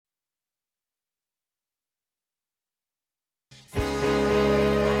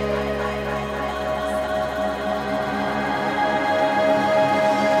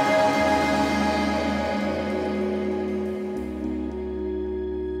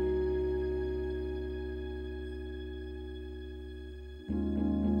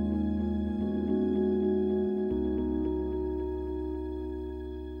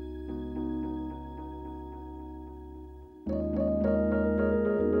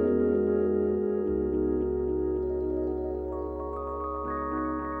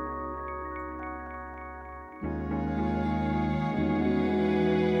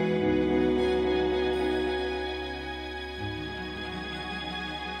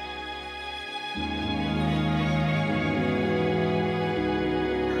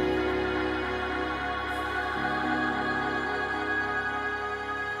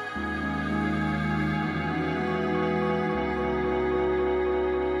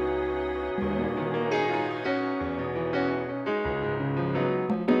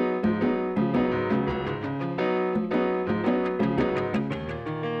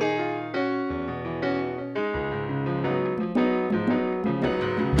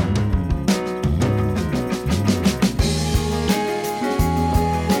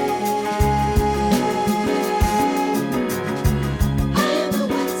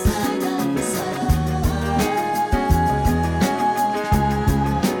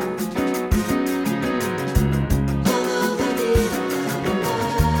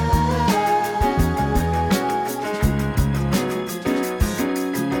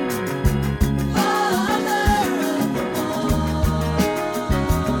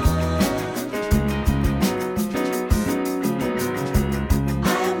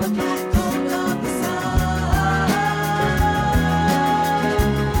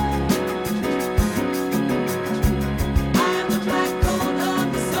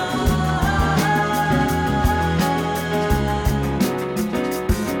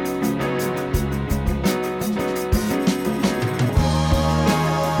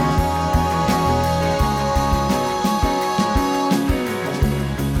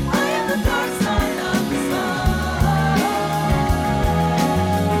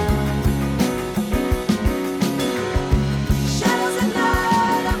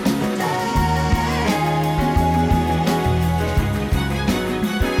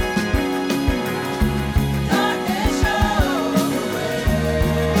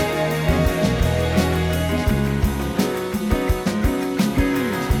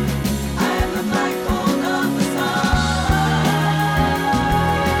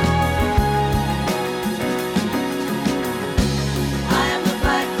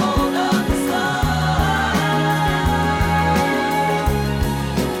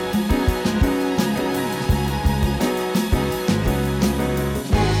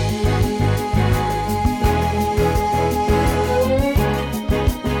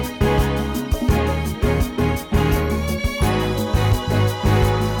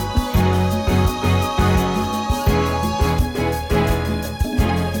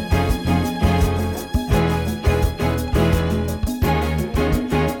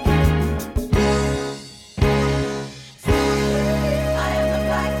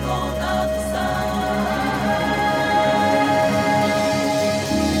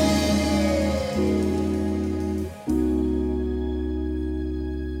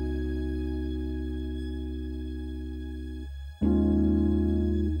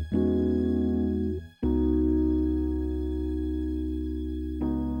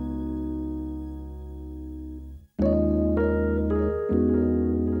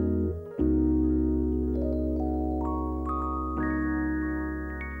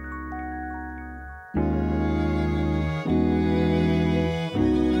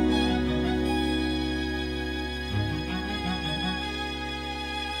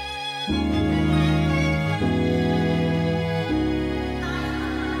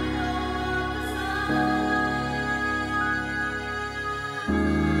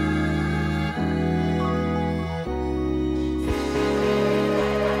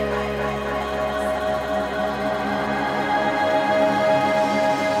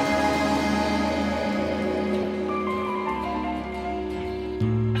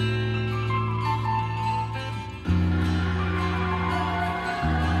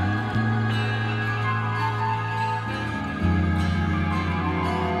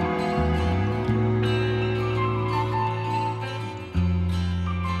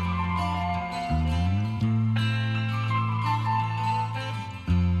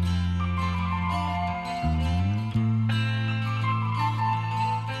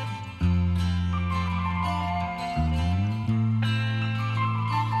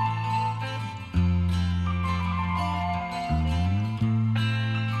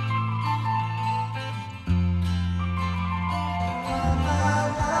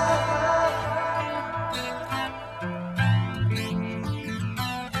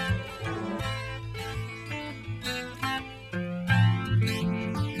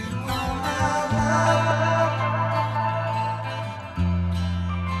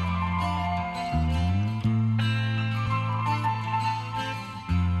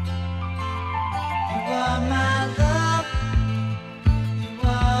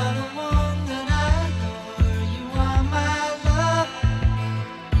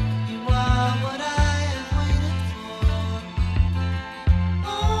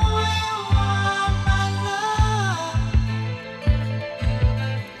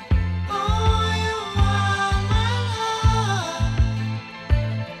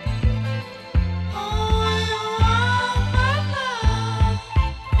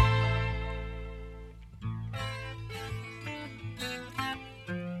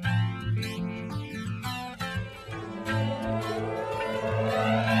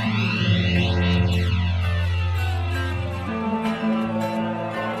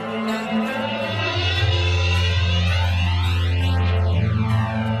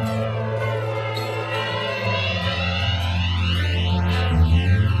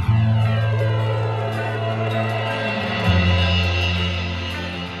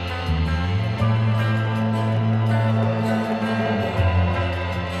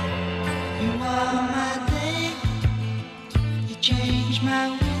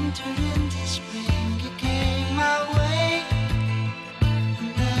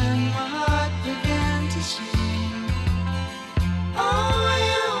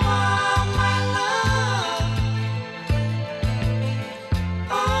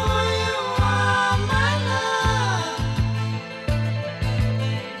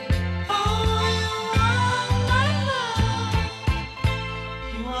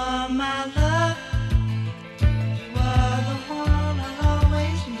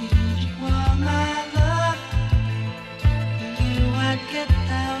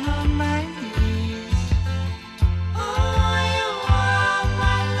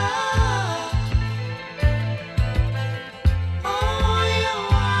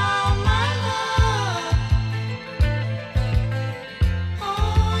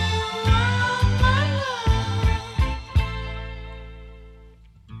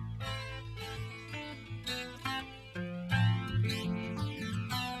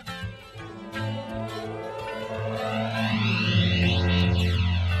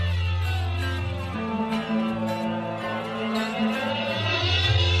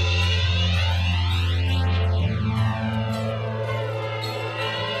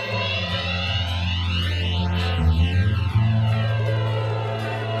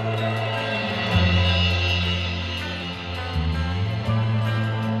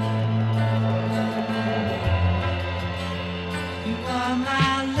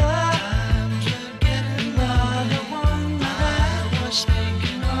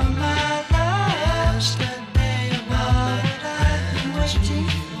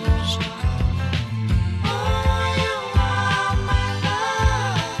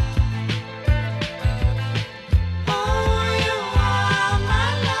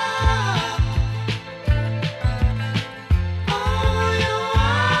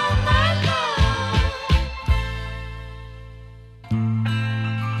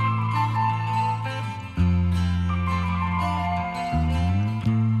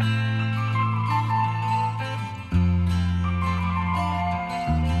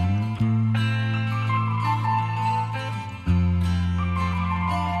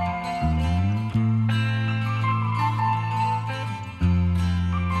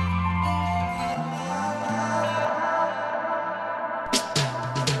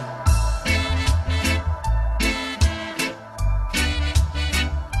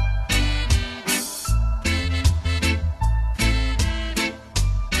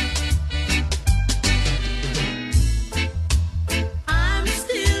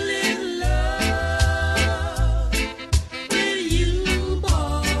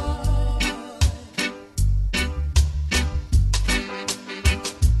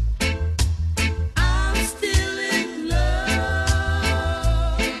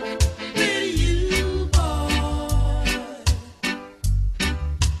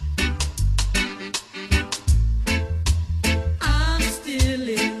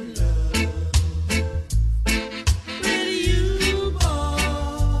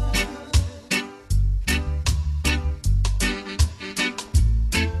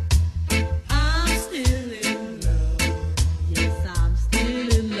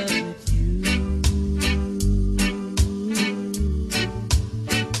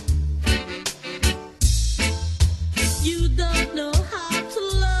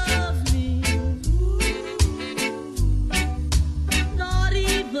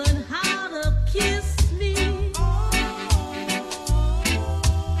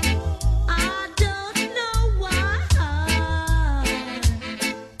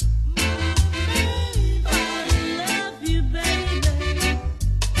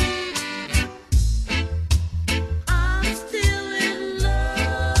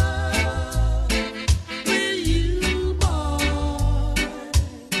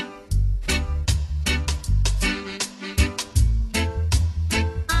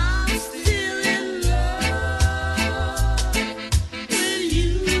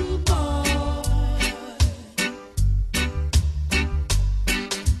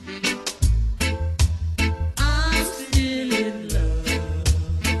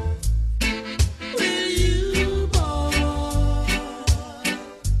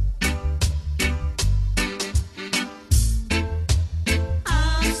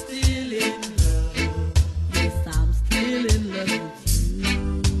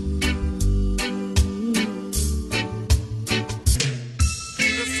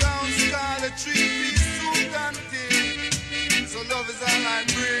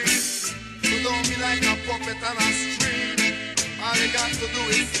to do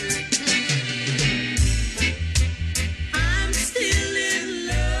is sing. I'm still in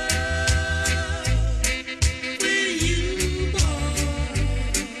love with you, boy.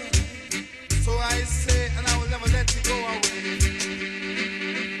 So I say, and I will never let you go away.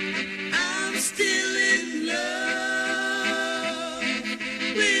 I'm still in love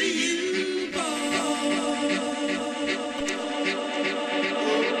with you, boy.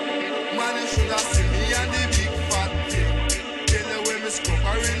 Man, you should have seen me and the big fat thing. Tell you when me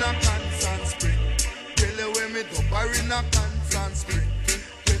scrubber in a constant spring. Tell you when me dubber in a constant spring.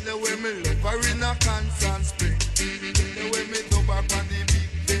 Tell you when me lover in a constant spring. Tell you when me dubber on the big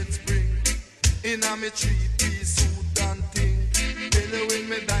bed spring. In a me three-piece suit and thing. Tell you when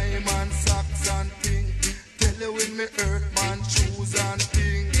me diamond socks and thing. Tell you when me earthman shoes and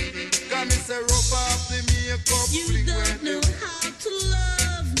thing. Cause me say rub off the makeup You fling don't when know you. how to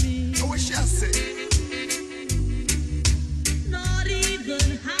love me, I wish I say. not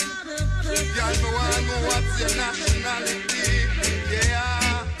even how to kiss. Y'all know I know what's your nationality,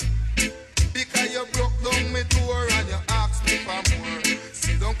 yeah. Because you broke down me door and you asked me for more.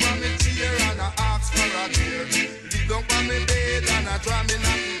 Sit down for me chair and I ask for a beer. Leave down for me bed and I draw me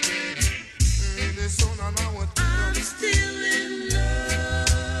nappy. The sun and I want to I'm still in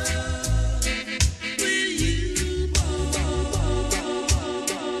love with you,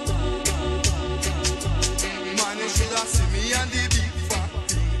 man, you should have seen me and the big fat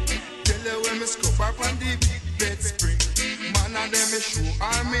thing. Tell you when me scuff up on the big bed spring. Man and them me show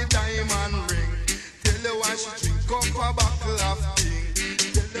her me diamond ring. Tell you why she drink up a bottle of thing.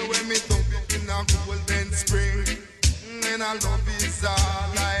 Tell you when me dump it in a golden spring. And I love is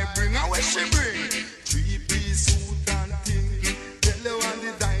all I bring. And what she bring? Three-piece suit and thing. Tell you what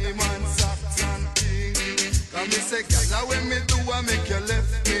the diamond socks and thing. Cause me say, gala when me do I make you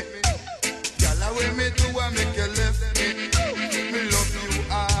left me. Gala when me do I make you left me. Me love you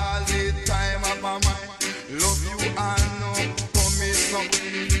all the time of my mind. Love you and no promise no.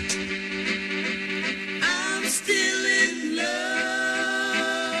 I'm still in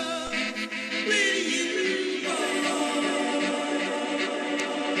love with you,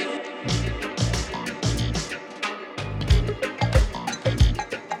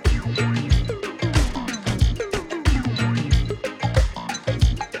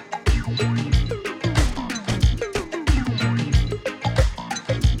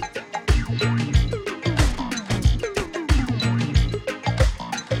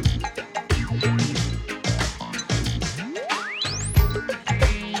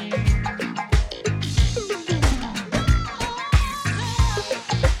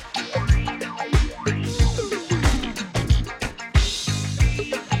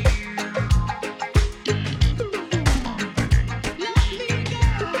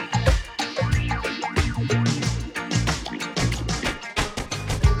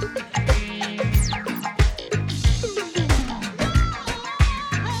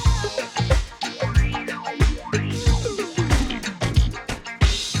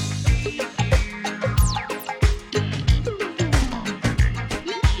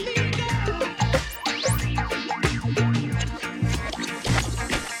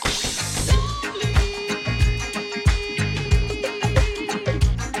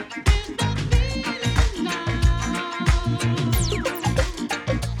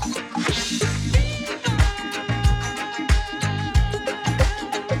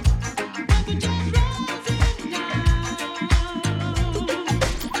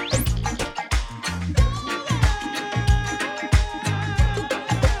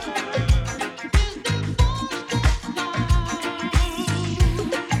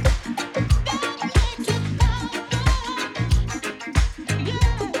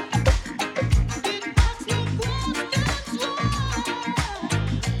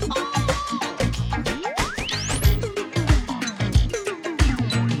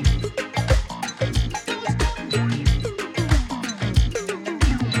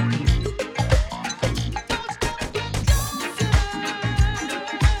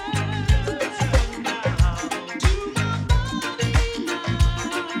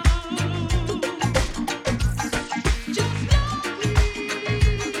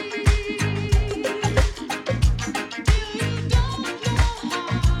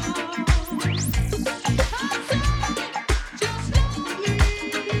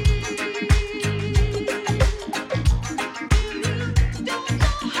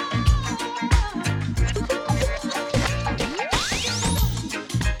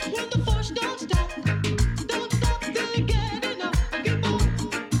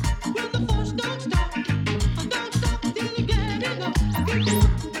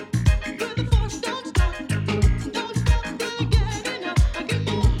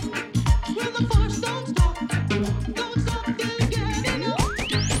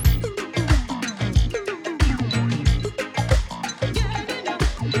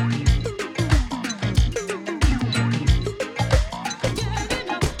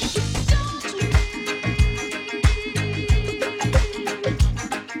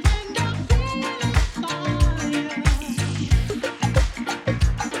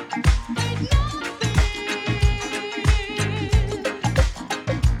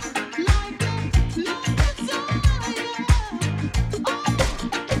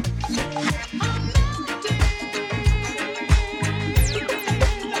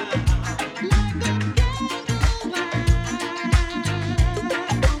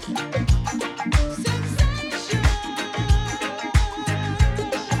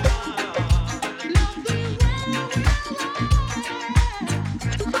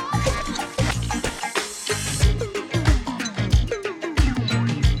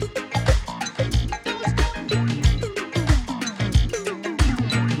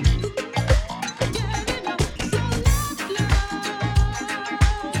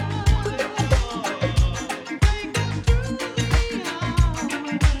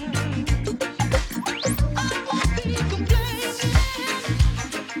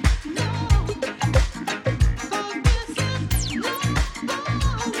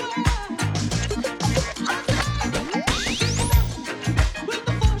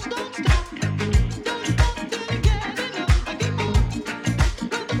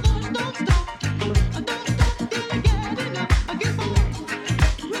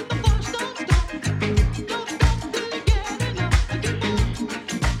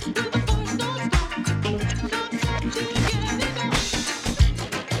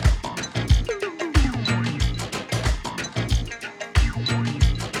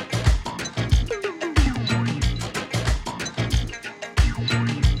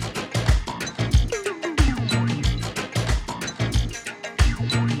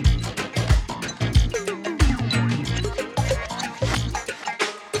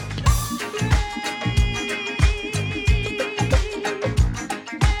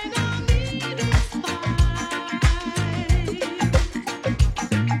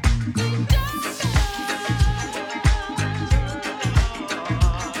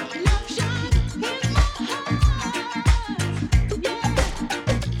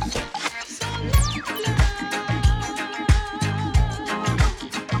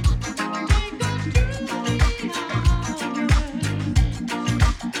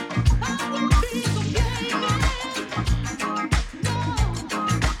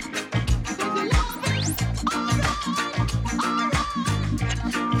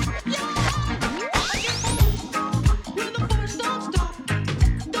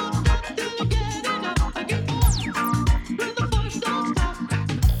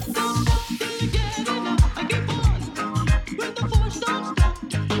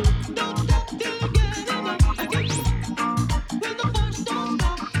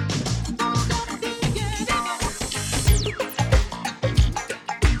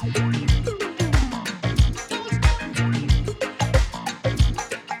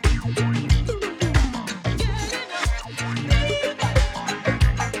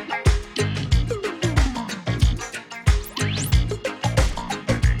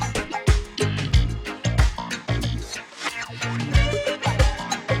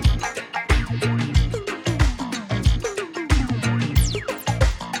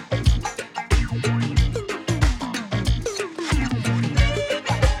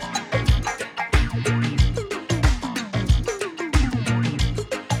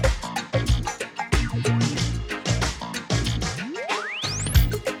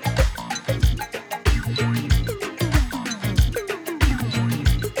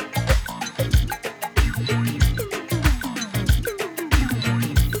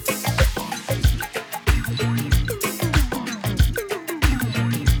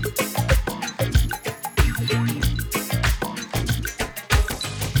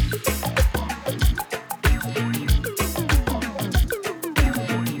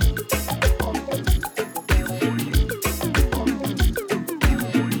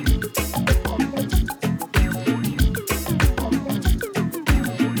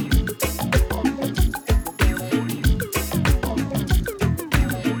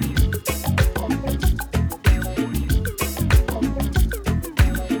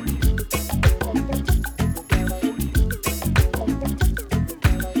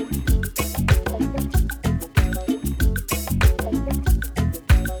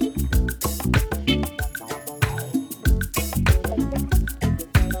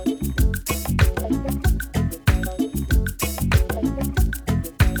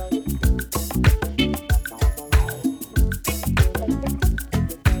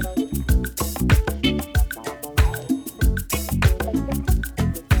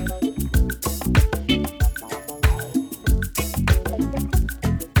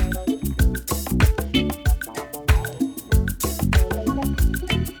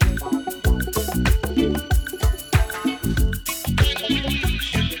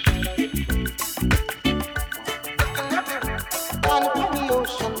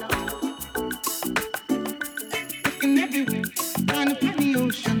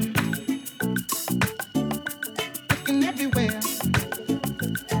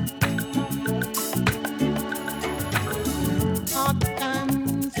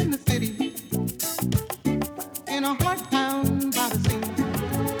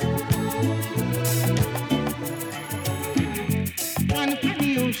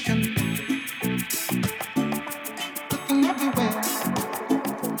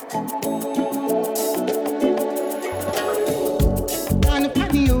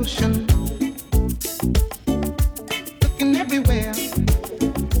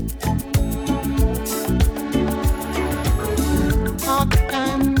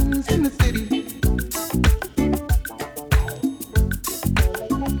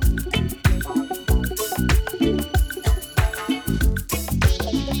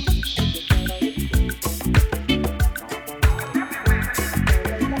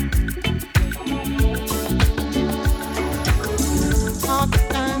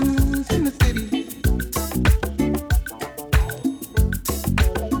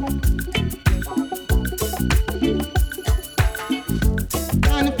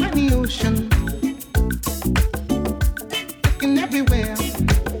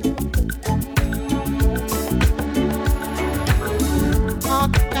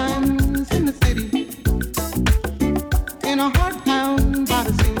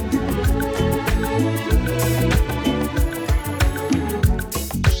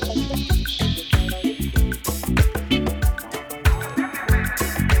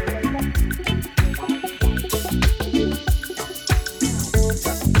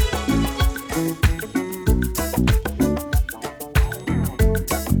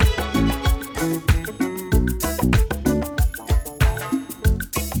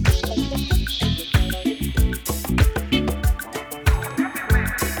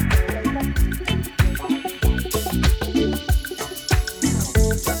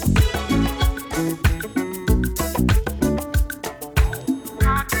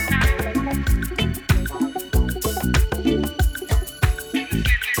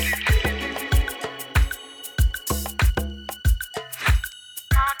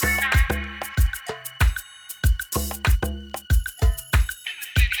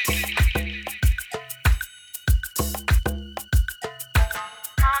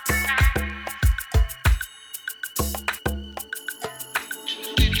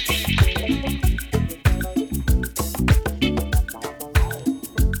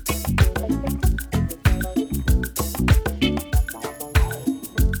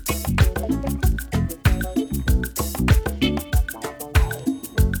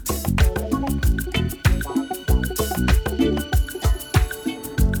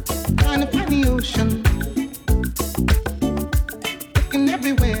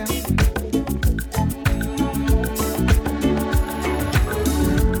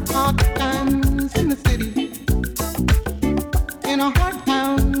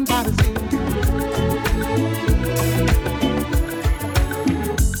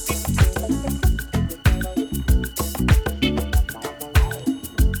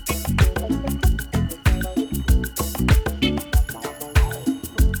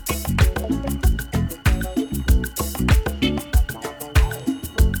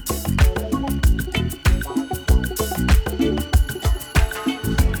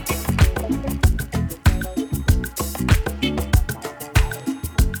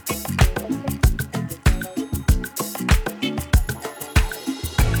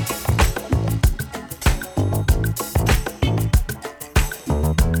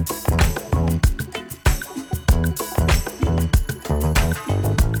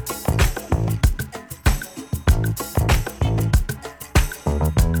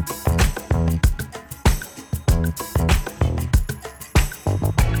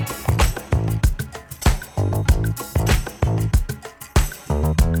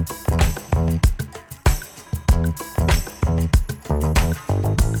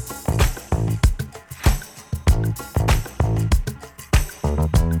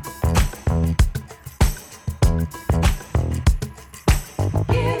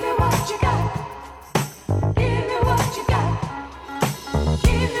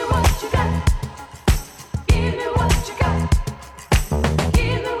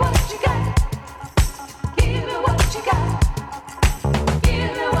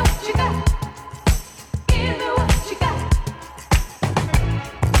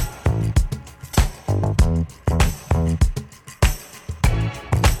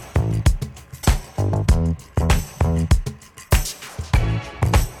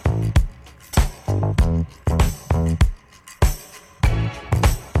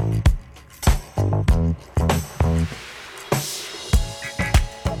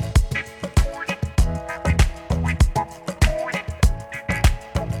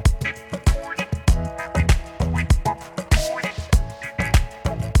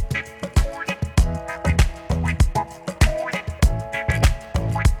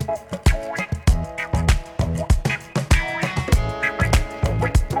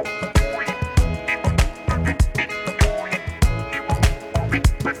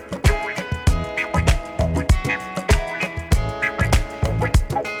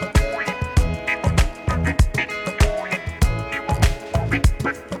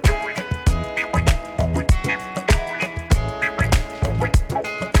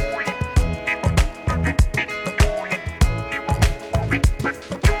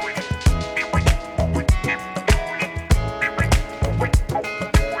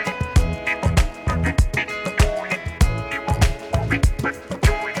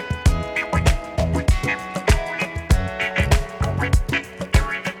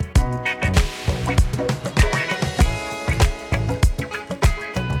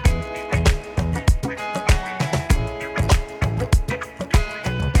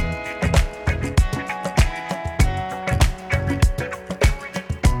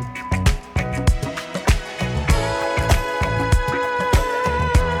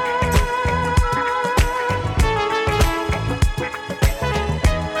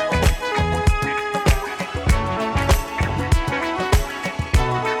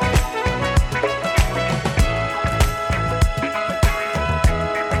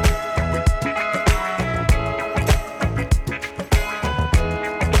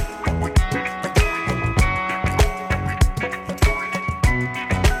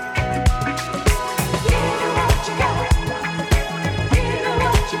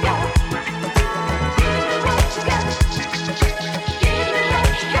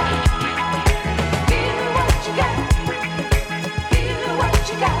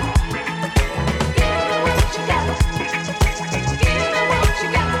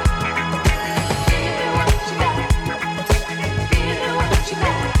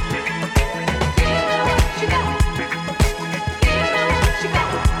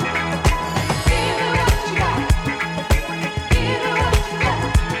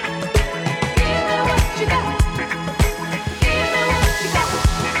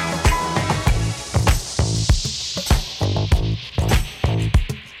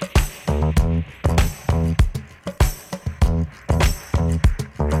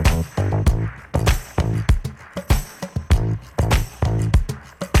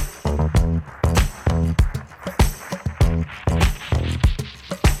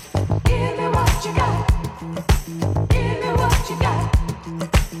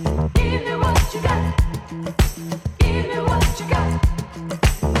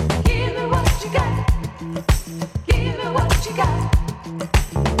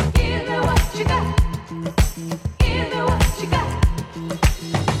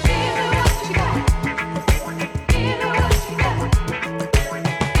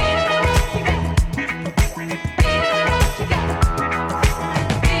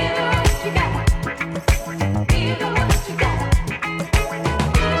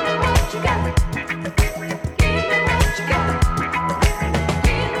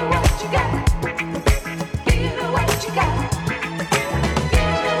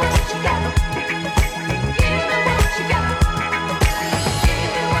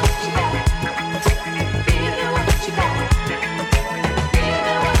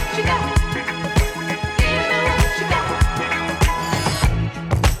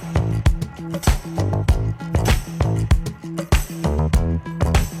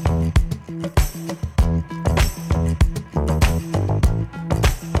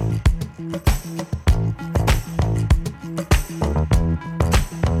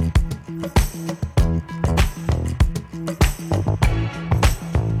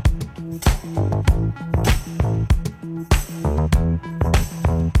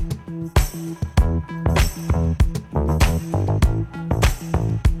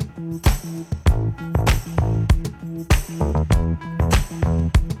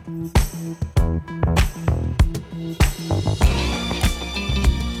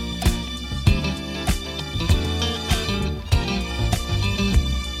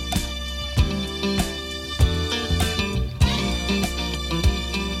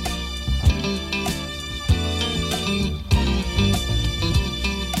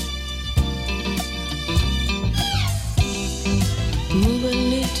 Move a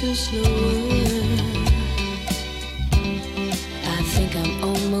little slower. I think I'm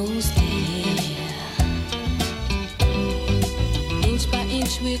almost there. Inch by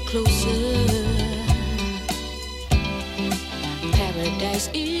inch we're closer. Paradise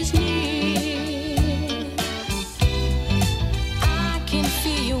is near. I can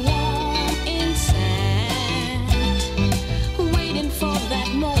feel you warm inside, waiting for that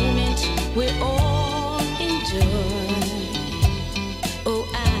moment we're all enjoy. Oh,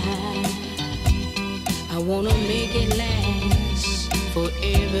 I wanna make it last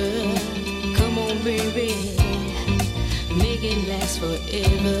forever. Come on, baby, make it last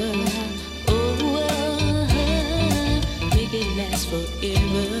forever. Oh, make it last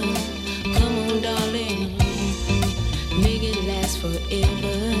forever. Come on, darling, make it last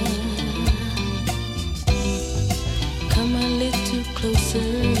forever. Come a little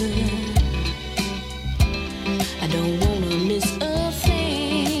closer. I don't wanna miss a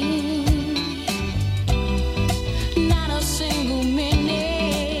thing, not a single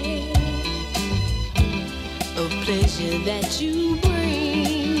minute of pleasure that you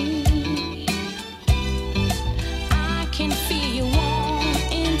bring. I can feel you warm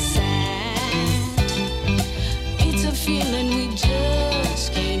inside. It's a feeling we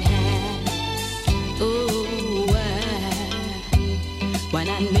just can't have. Oh, why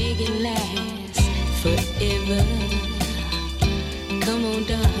not make it last forever? Come on,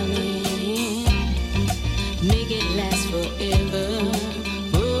 darling, make it last forever.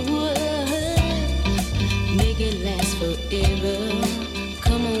 Oh, make it last forever.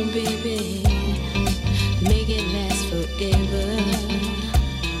 Come on, baby, make it last forever.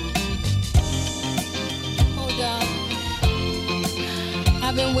 Oh, darling,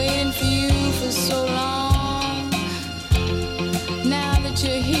 I've been waiting for you for so long. Now that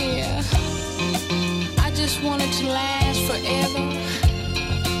you're here, I just want it to last forever,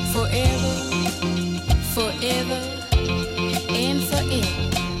 forever, forever, and forever.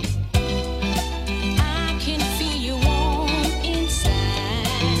 I can feel you warm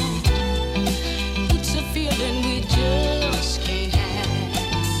inside. It's a feeling we just can't have.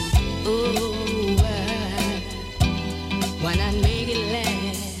 Oh, why not make it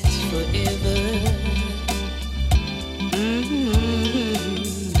last forever?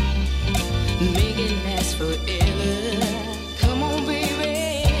 Make it last forever. Come on, baby,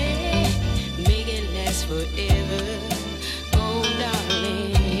 make it last forever. Oh,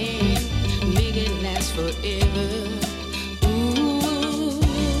 darling, make it last forever. Ooh,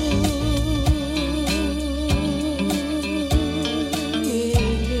 yeah.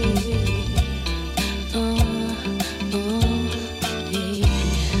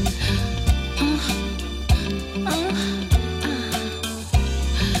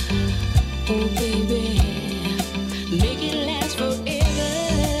 Oh, baby, make it last forever.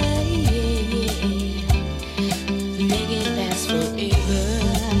 Yeah. Make it last forever.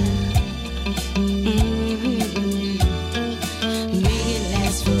 Make it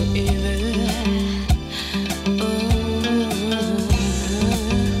last forever.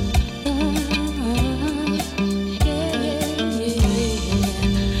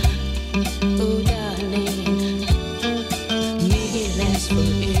 Oh, darling, make it last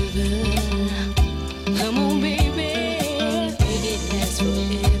forever. Come on, baby, make it last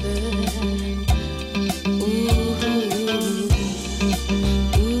forever. Ooh, ooh,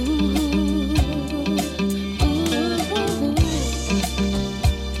 ooh,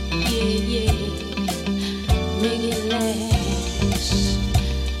 yeah, yeah. Make it last,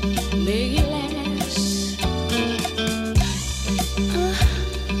 make it last.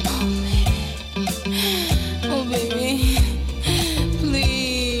 Oh, baby,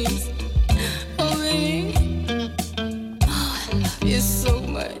 please.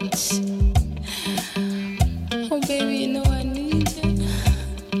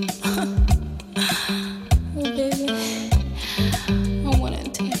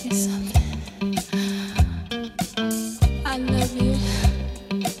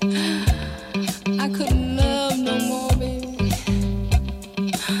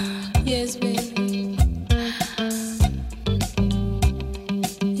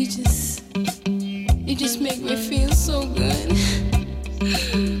 make me feel so good.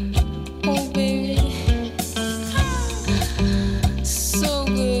 Oh, baby. So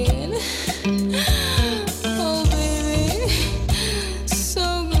good. Oh, baby.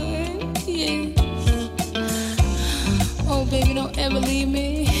 So good. Yes. Oh, baby, don't ever leave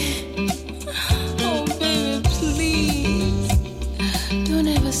me. Oh, baby, please. Don't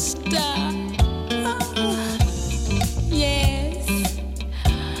ever stop. Yes.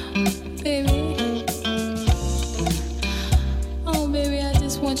 Baby. Oh, baby, I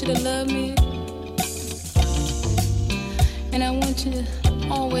just want you to love me. And I want you to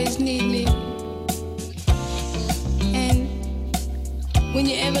always need me. And when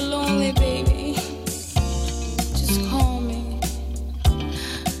you're ever lonely, baby, just call me.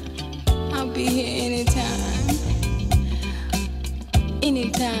 I'll be here anytime.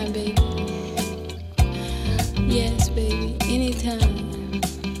 Anytime, baby. Yes, baby, anytime.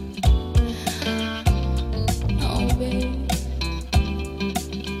 Oh, baby.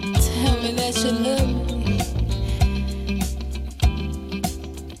 Tell me that you love me.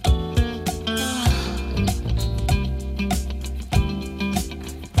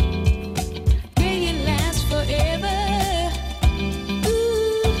 Make it last forever.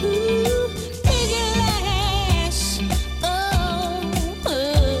 Ooh, make it last. Oh,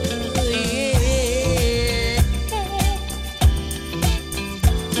 yeah.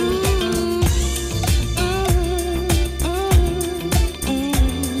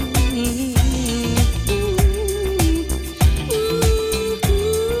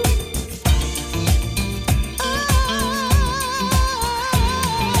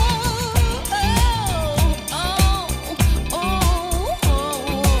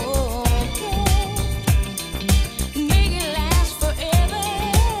 Make it last forever.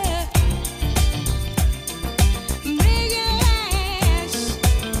 Make it last.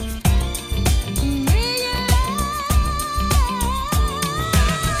 Make it last.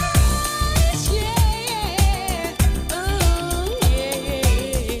 Yeah. Oh,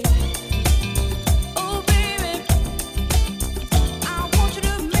 yeah. Oh, baby, I want you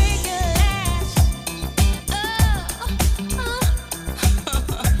to make it last.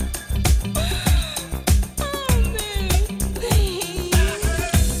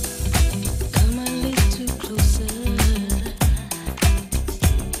 Come a little closer.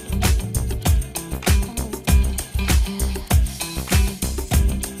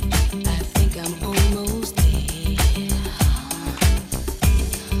 I think I'm almost there.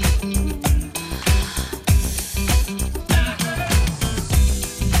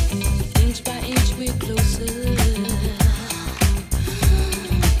 Inch by inch we're closer.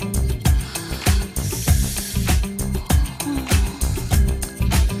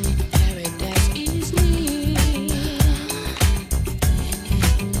 Paradise is near.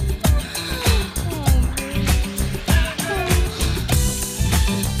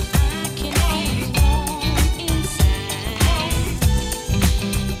 I can feel warm inside.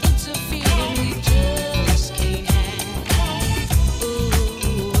 It's a feeling we just can't hide.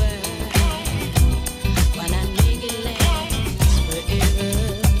 Ooh, when I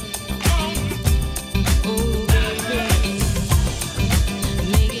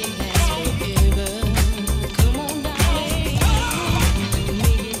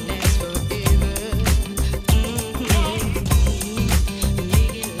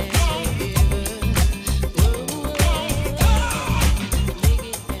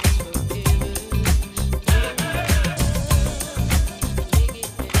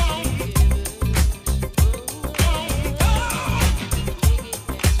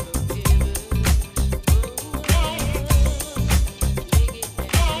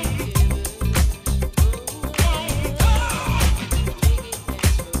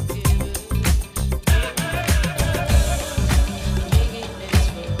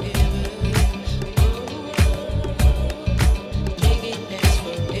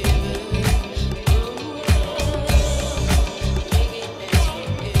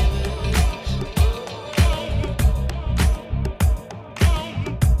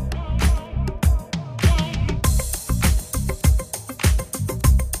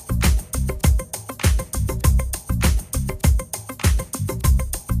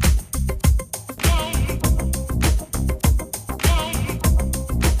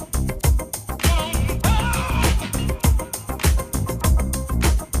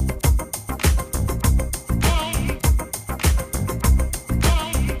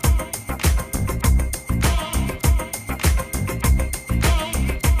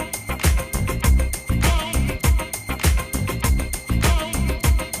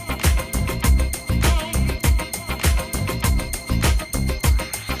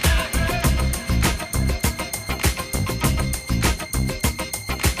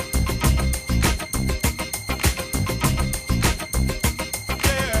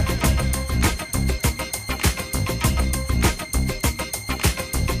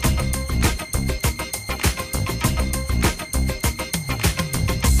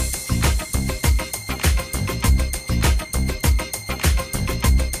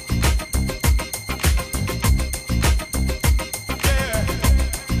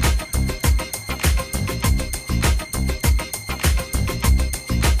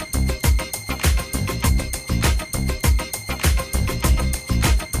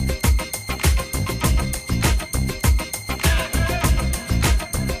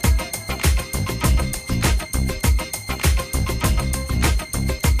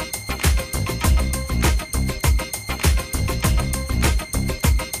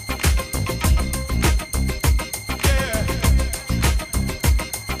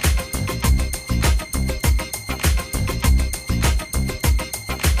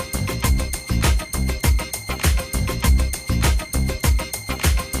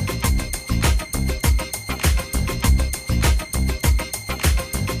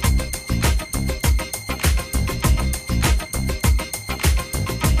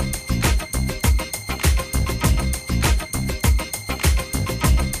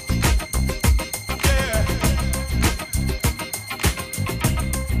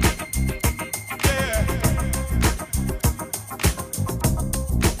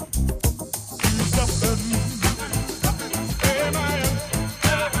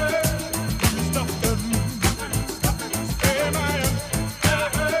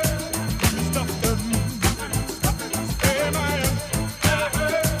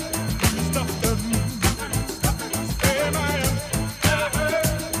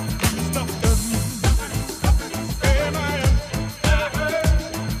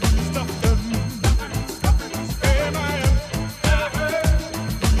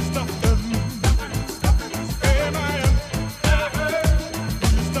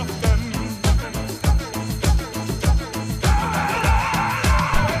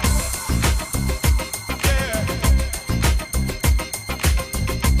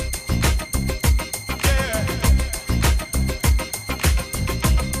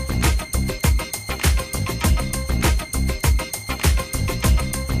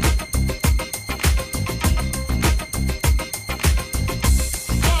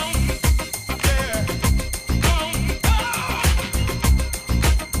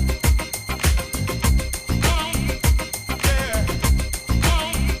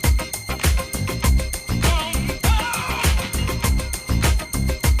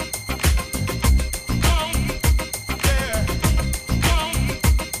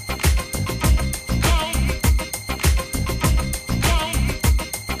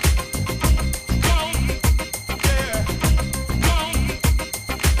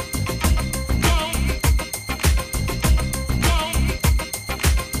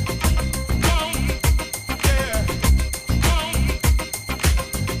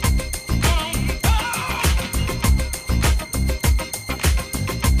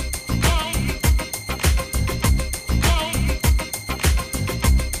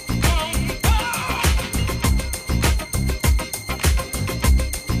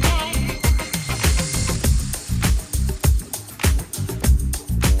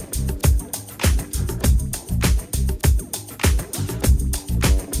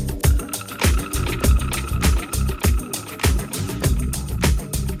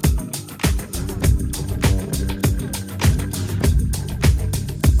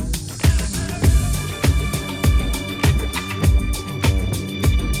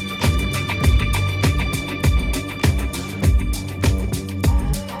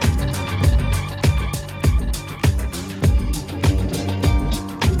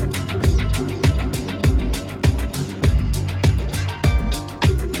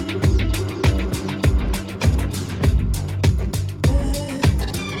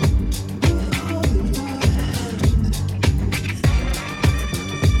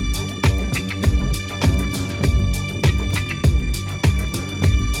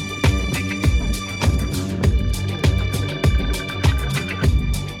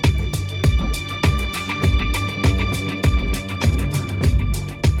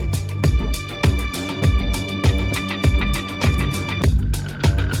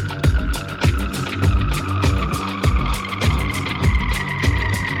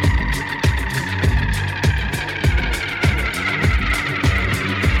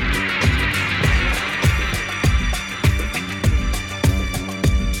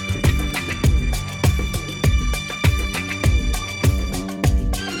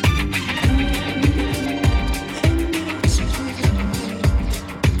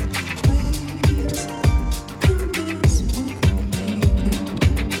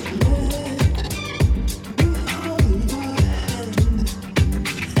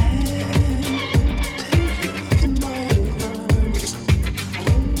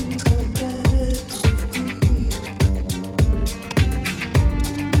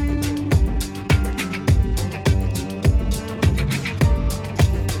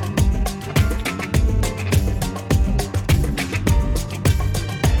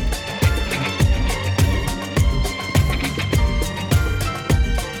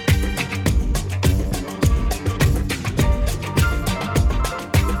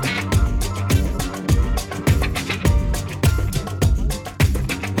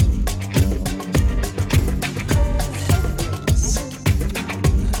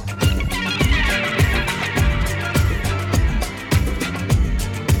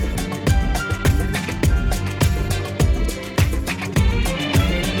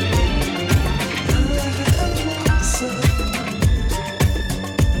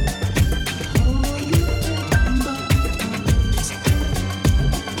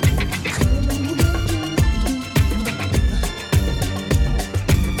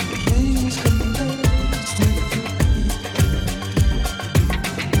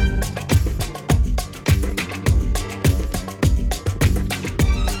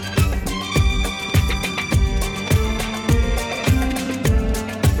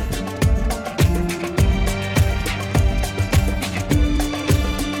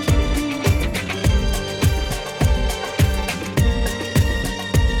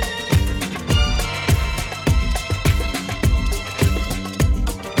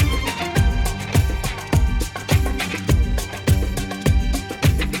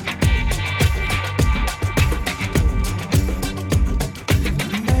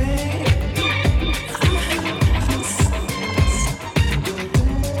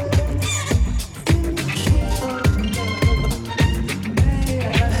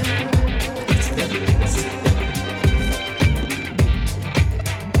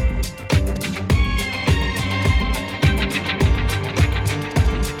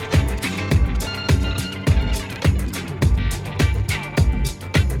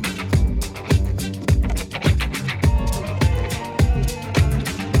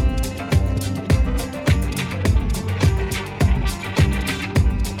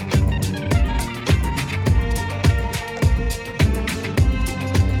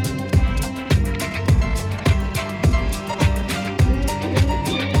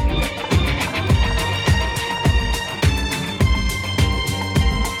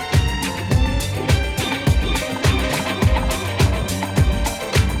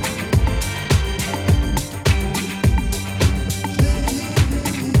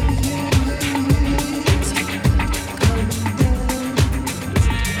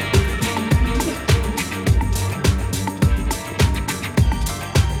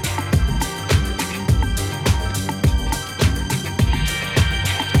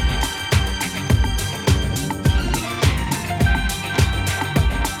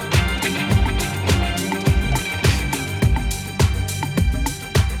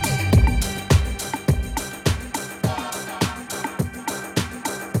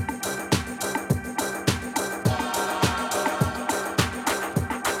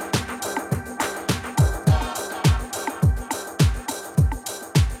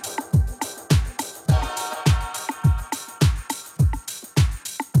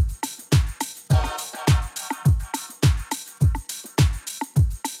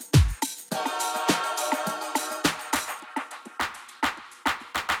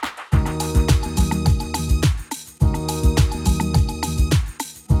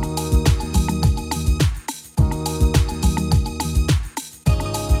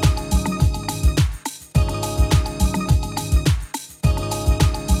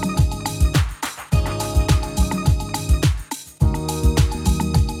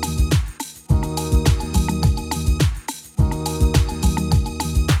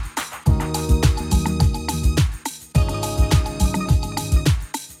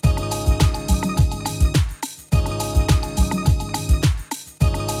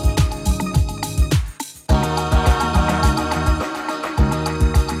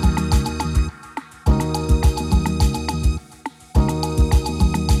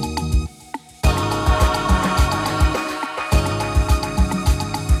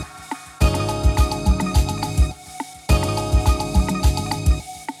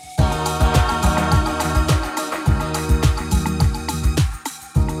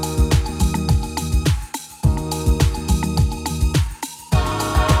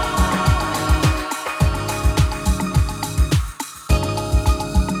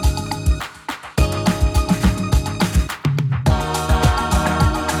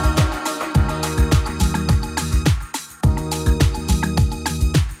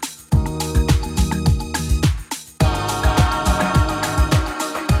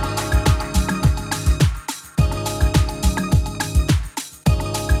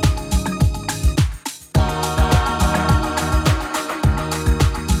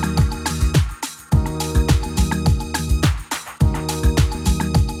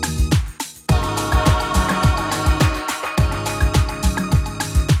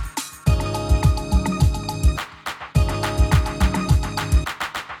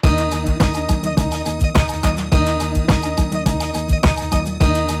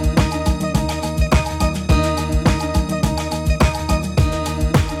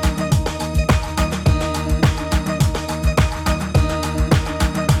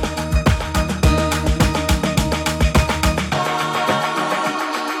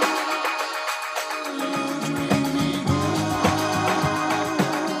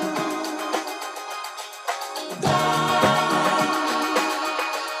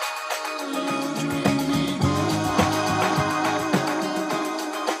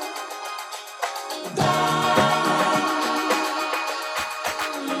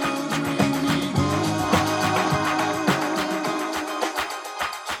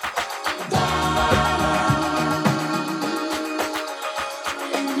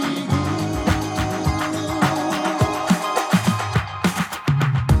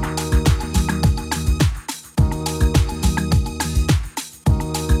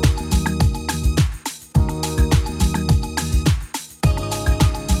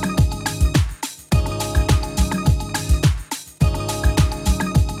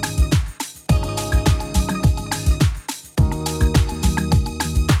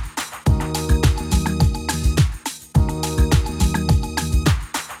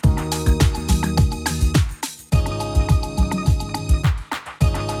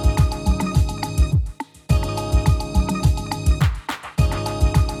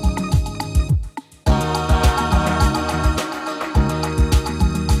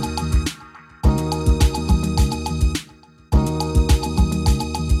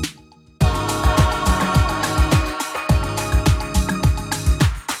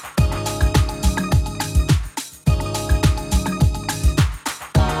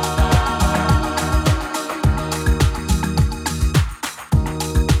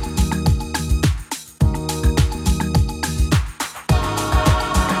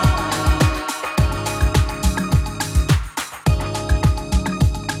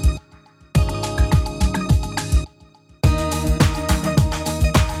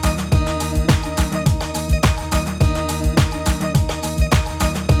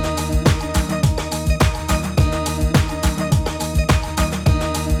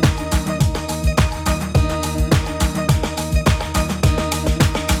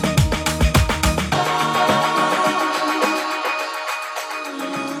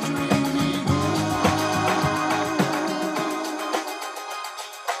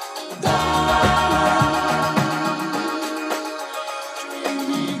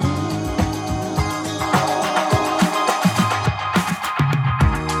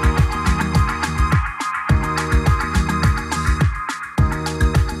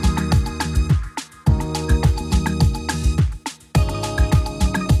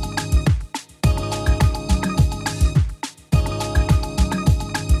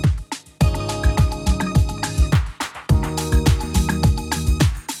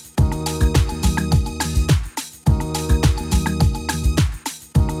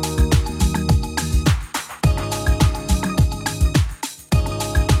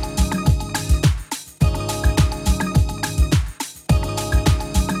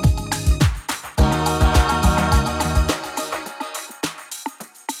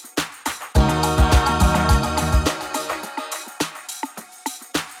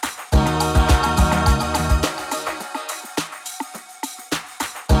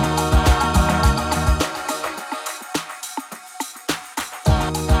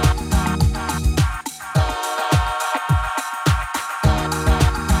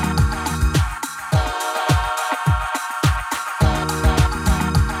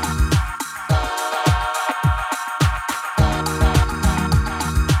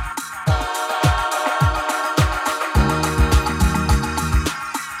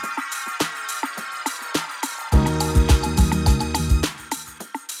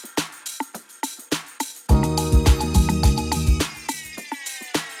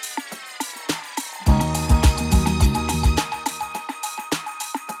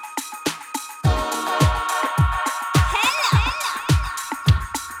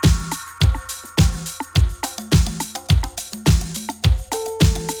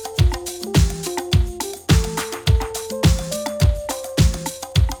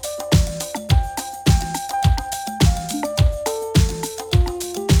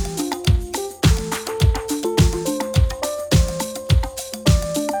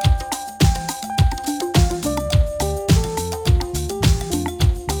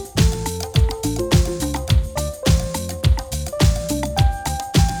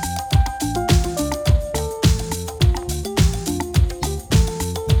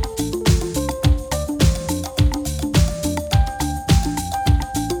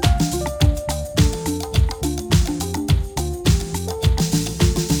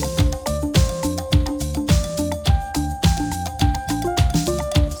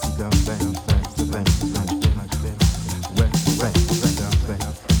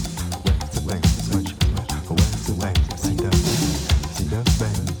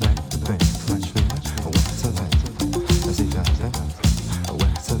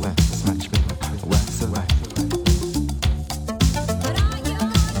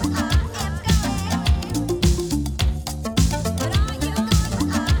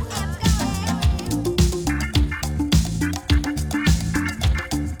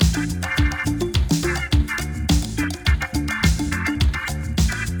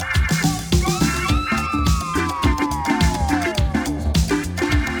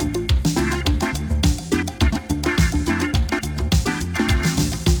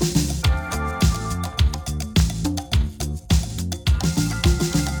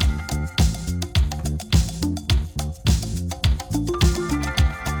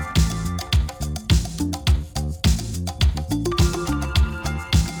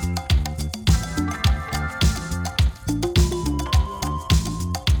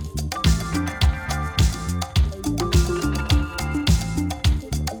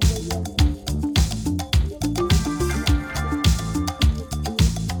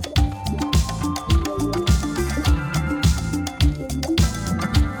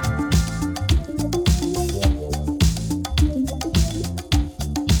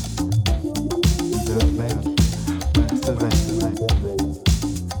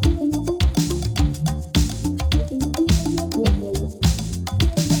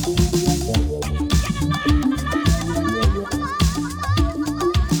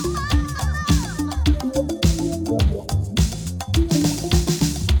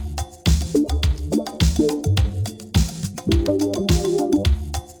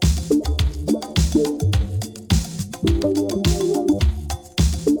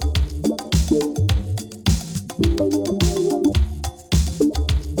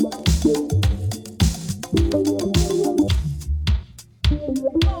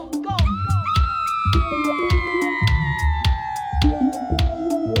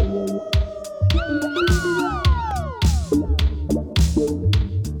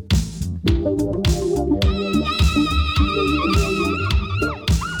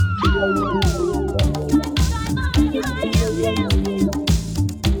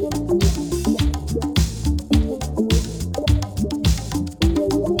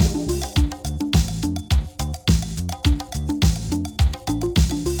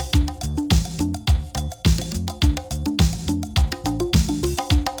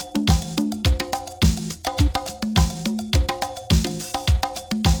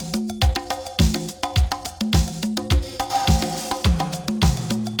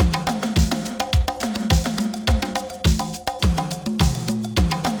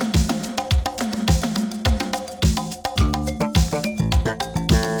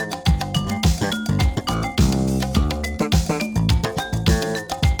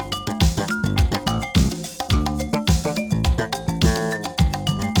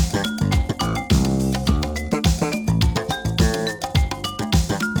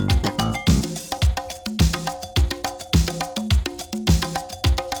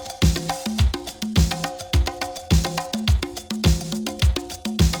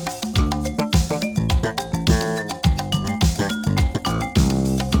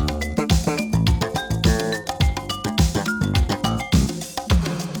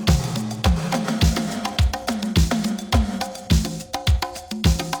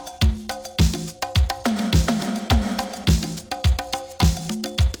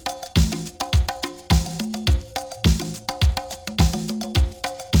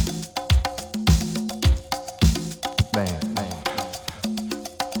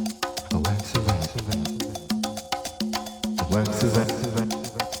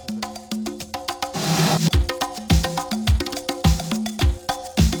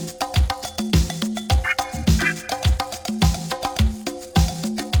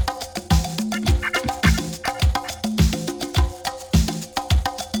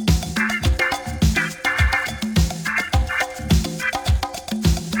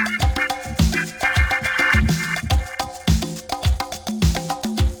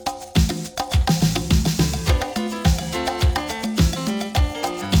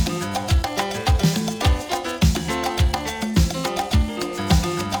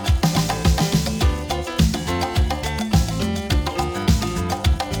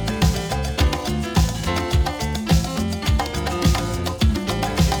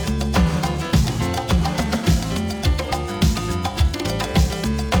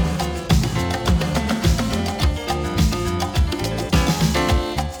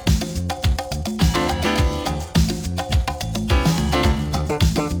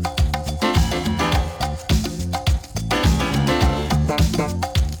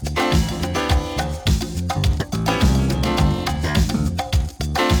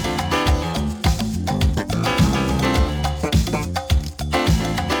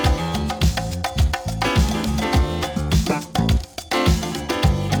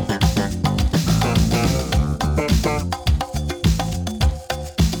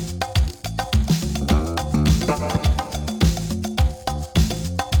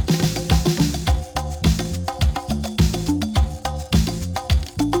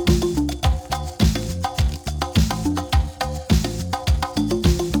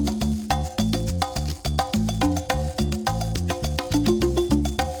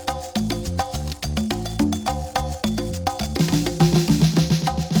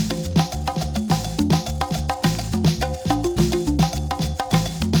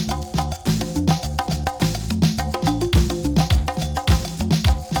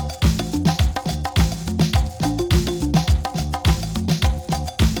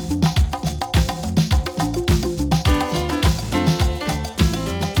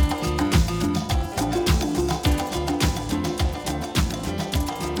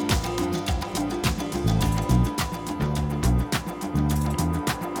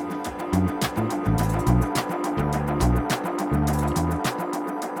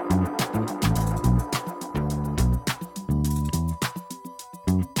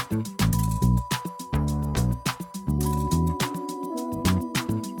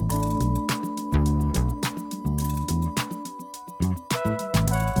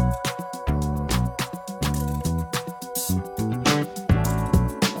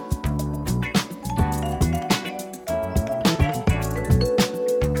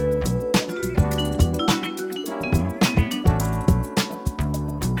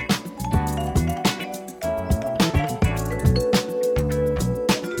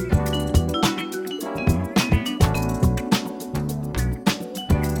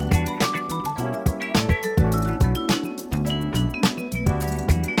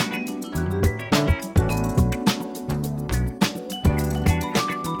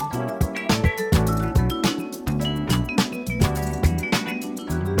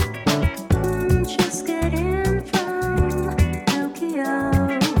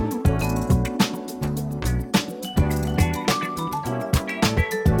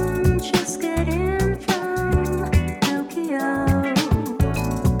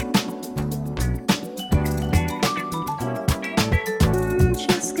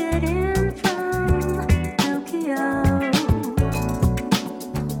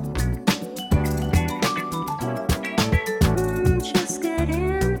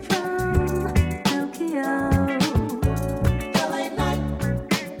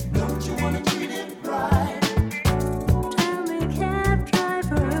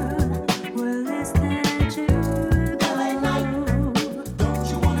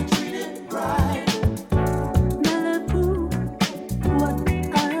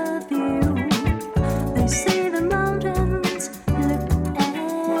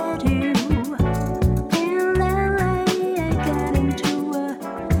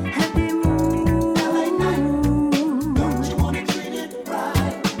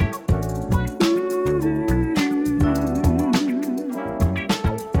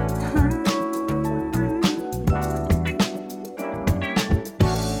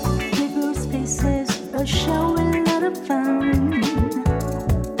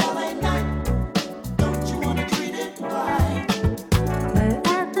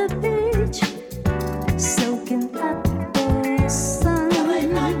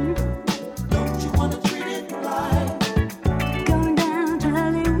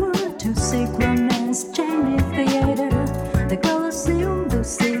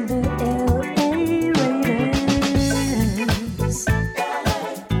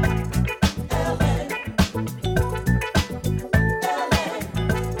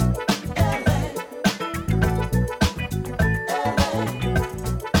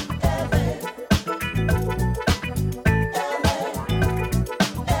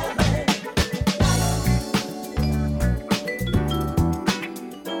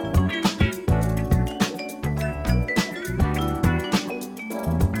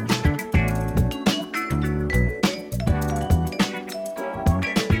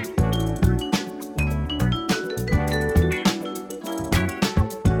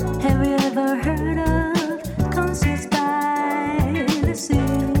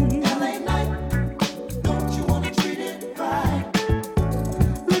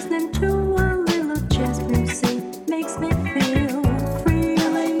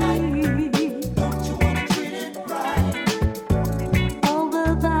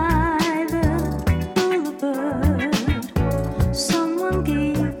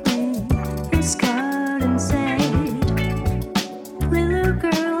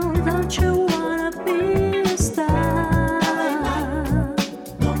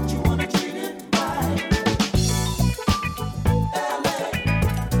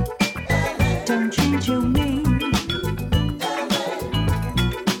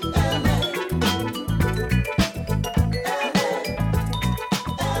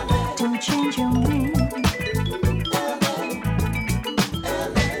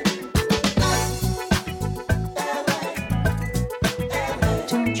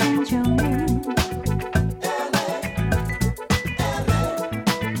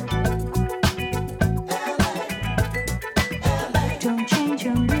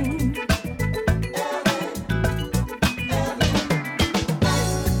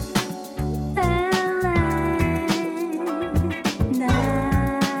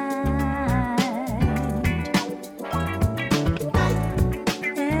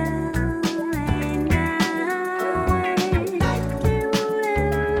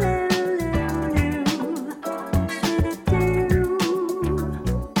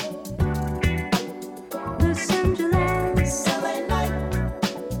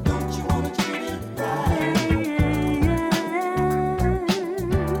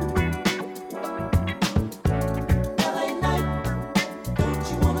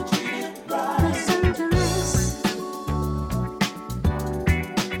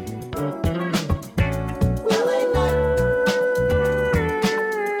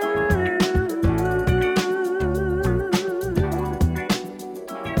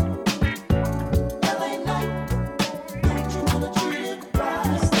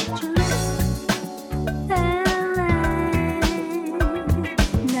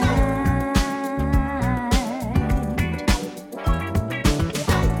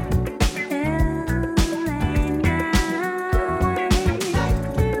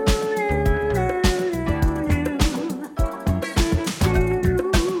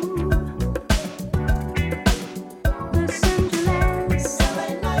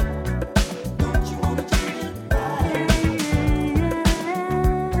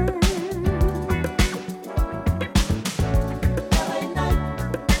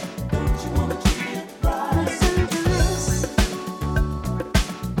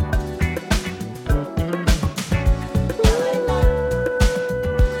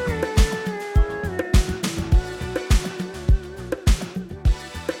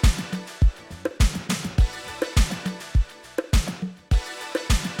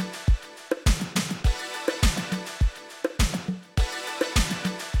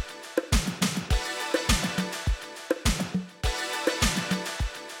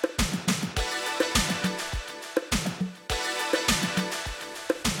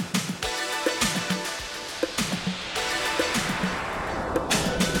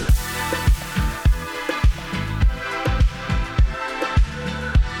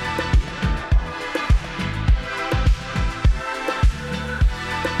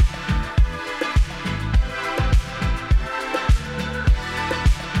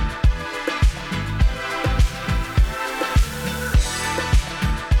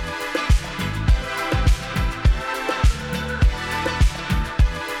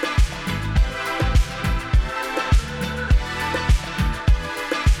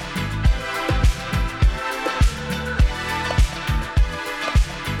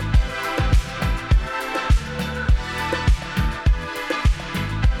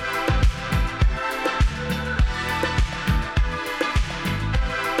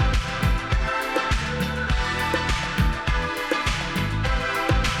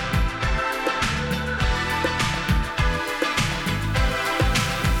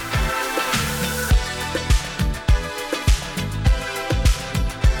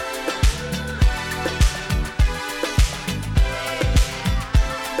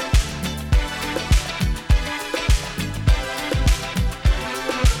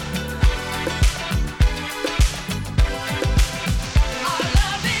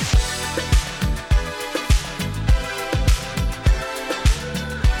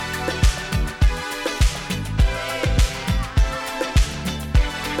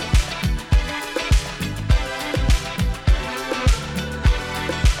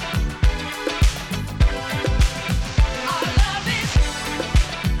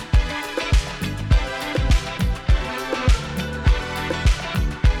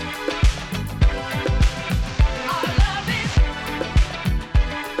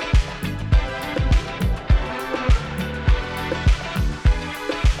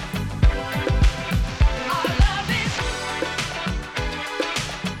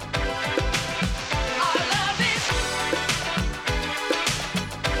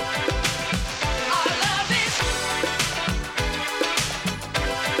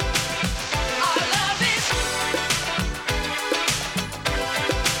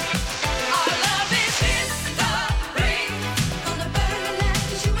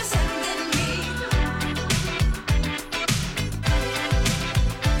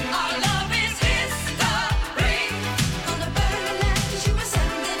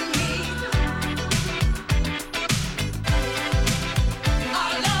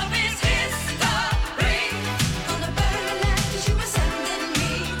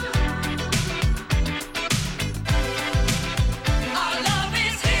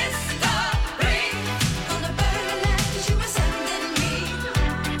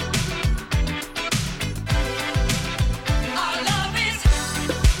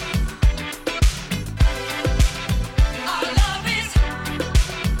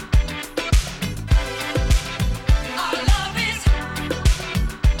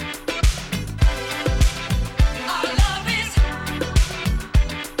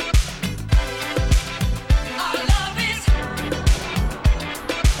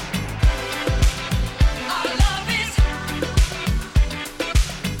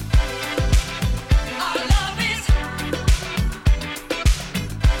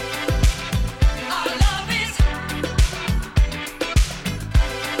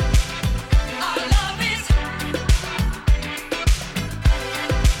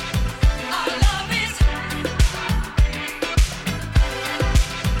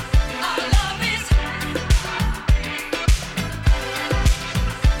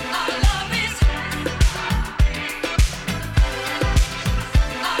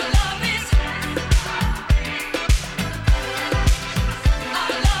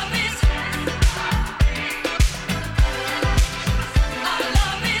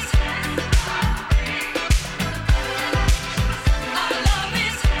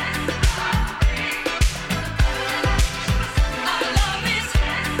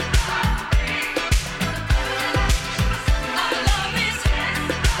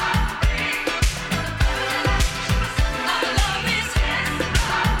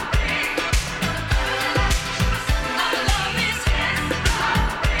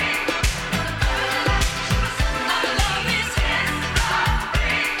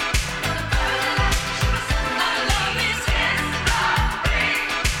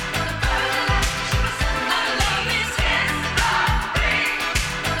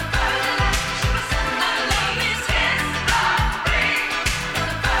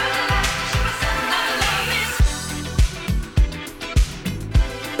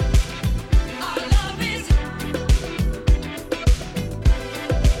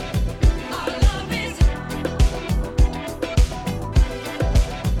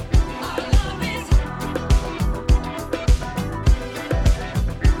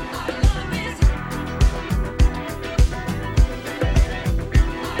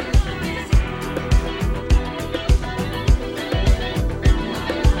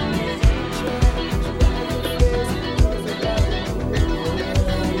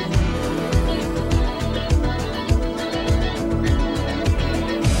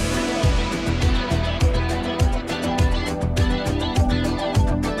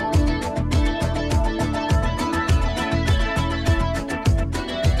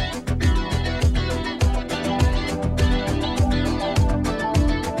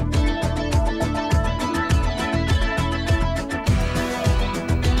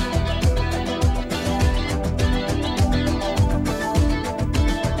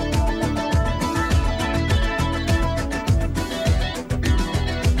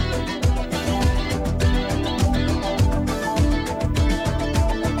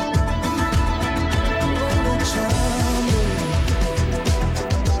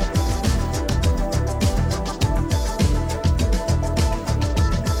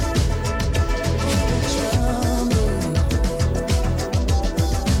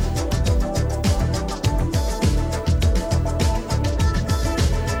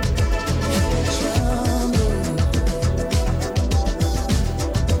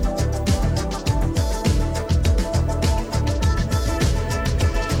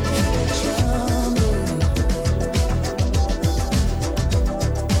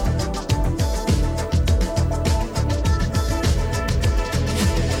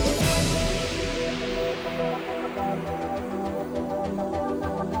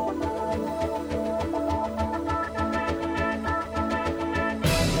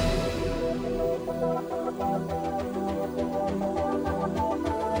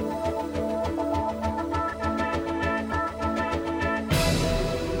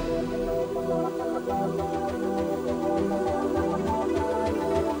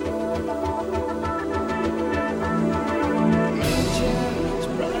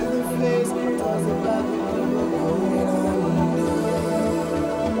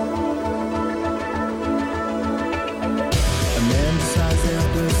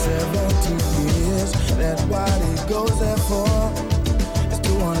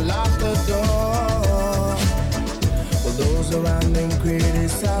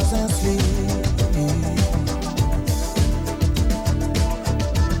criticize and sleep.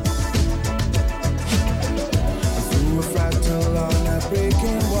 Through a fractal on a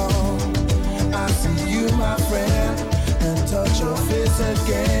breaking wall, I see you, my friend, and touch your face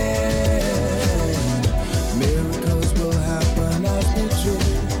again. Miracles will happen as we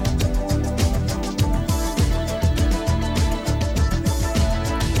dream.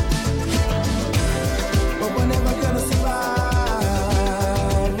 But we're never gonna survive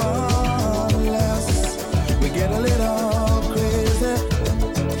unless we get a little crazy.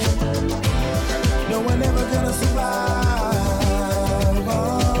 No, we're never gonna survive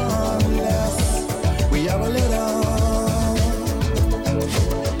unless we have a little crazy.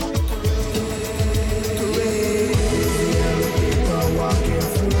 People walking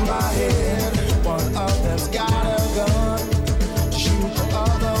through my head. One of them's got a gun to shoot the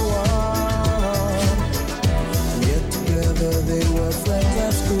other one. Yet together they were friends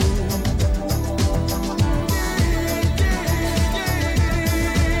at school.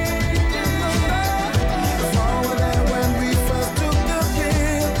 Forward there when we first took the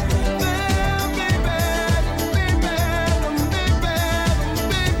pill. Then baby.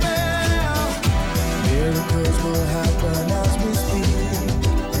 Miracles will happen as we speak.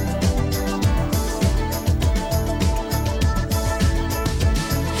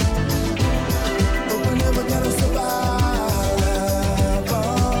 But we're never gonna survive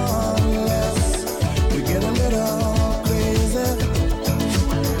unless we get a little crazy.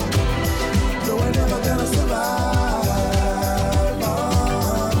 No, we're never gonna survive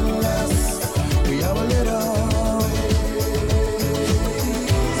unless we have a little.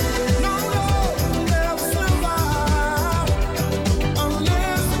 No, we'll never survive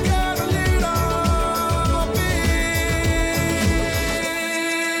unless we get a little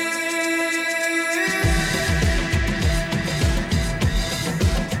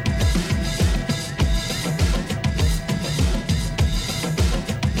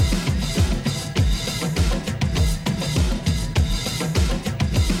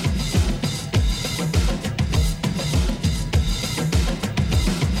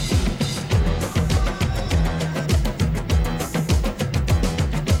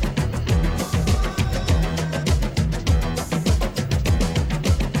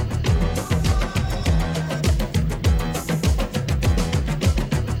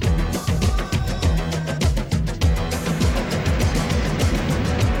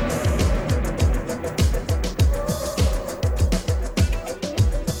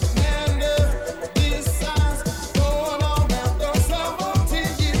these signs going on after 70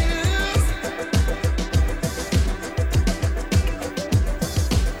 years.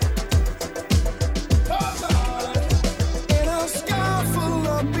 In a sky full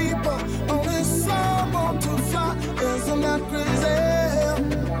of people, only some want to fly. Isn't that crazy?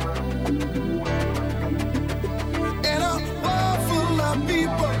 In a world full of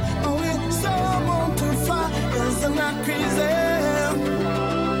people, only some want to fly. Isn't that crazy?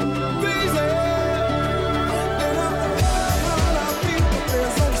 Crazy. In a world full of people,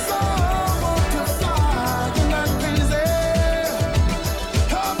 there's only some want to fly. Isn't that crazy?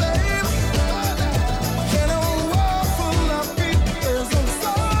 Oh, baby. In a world full of people, there's only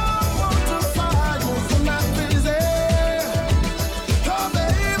some want to fly. Isn't that crazy? Oh,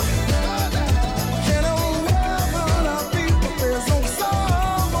 baby. In a world full of people, there's only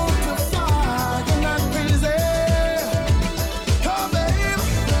some want to fly. Isn't that crazy?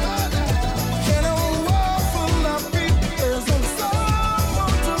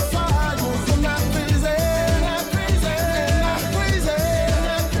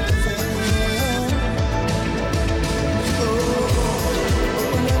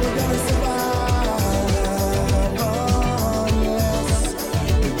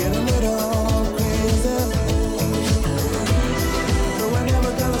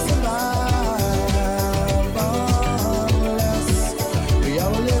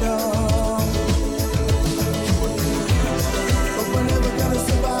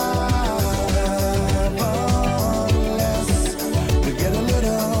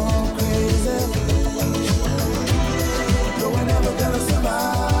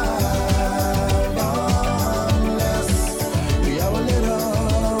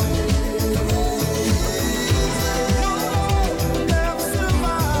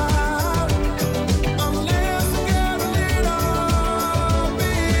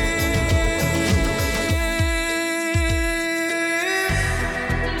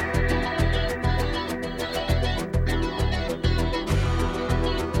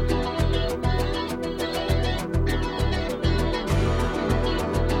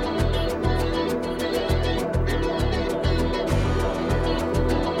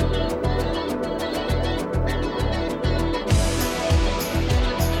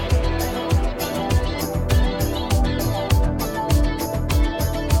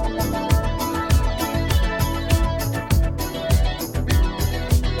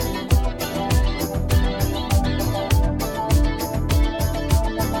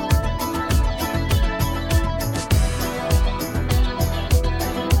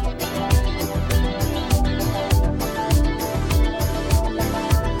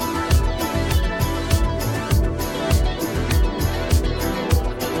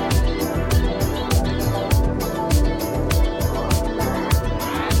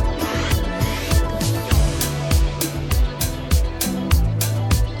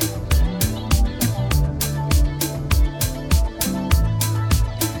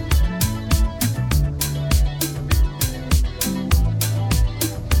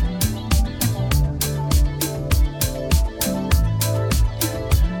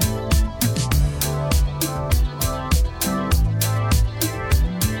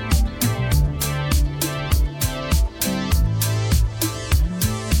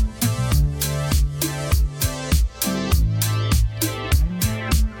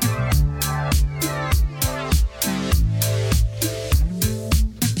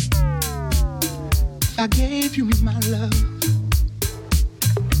 I gave you my love,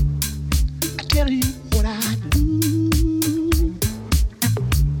 I tell you what I'd do.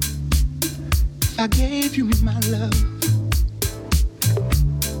 If I gave you my love,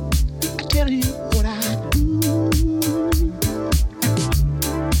 I tell you what I'd do.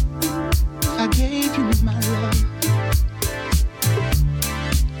 If I gave you my love,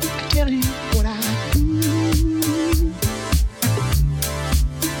 I tell you what I'd do.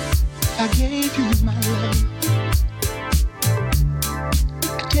 If I gave you my love,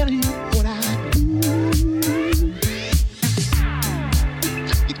 I tell you what I'd do.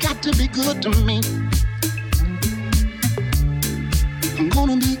 You got to be good to me. I'm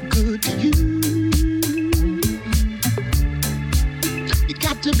gonna be good to you. You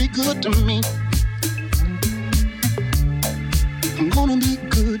got to be good to me. I'm gonna be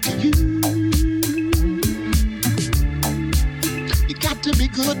good to you. You got to be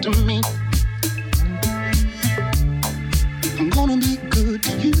good to me. I'm gonna be good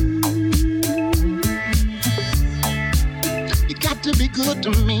to you. You got to be good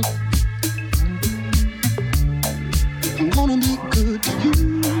to me. I'm gonna be good to you.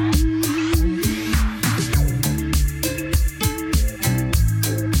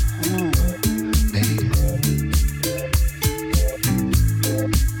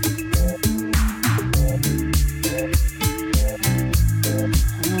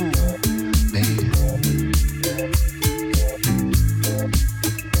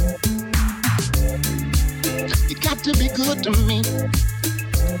 To be good to me,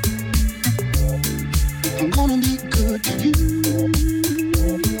 I'm gonna be good to you.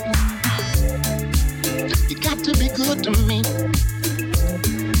 You got to be good to me,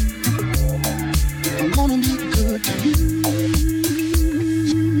 I'm gonna be good to you.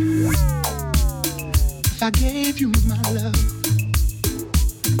 If I gave you my love,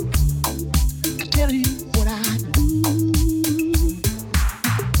 I tell you what I'd do.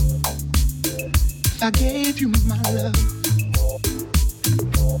 If I gave you my love,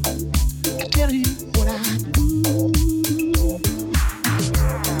 I tell you what I'd do.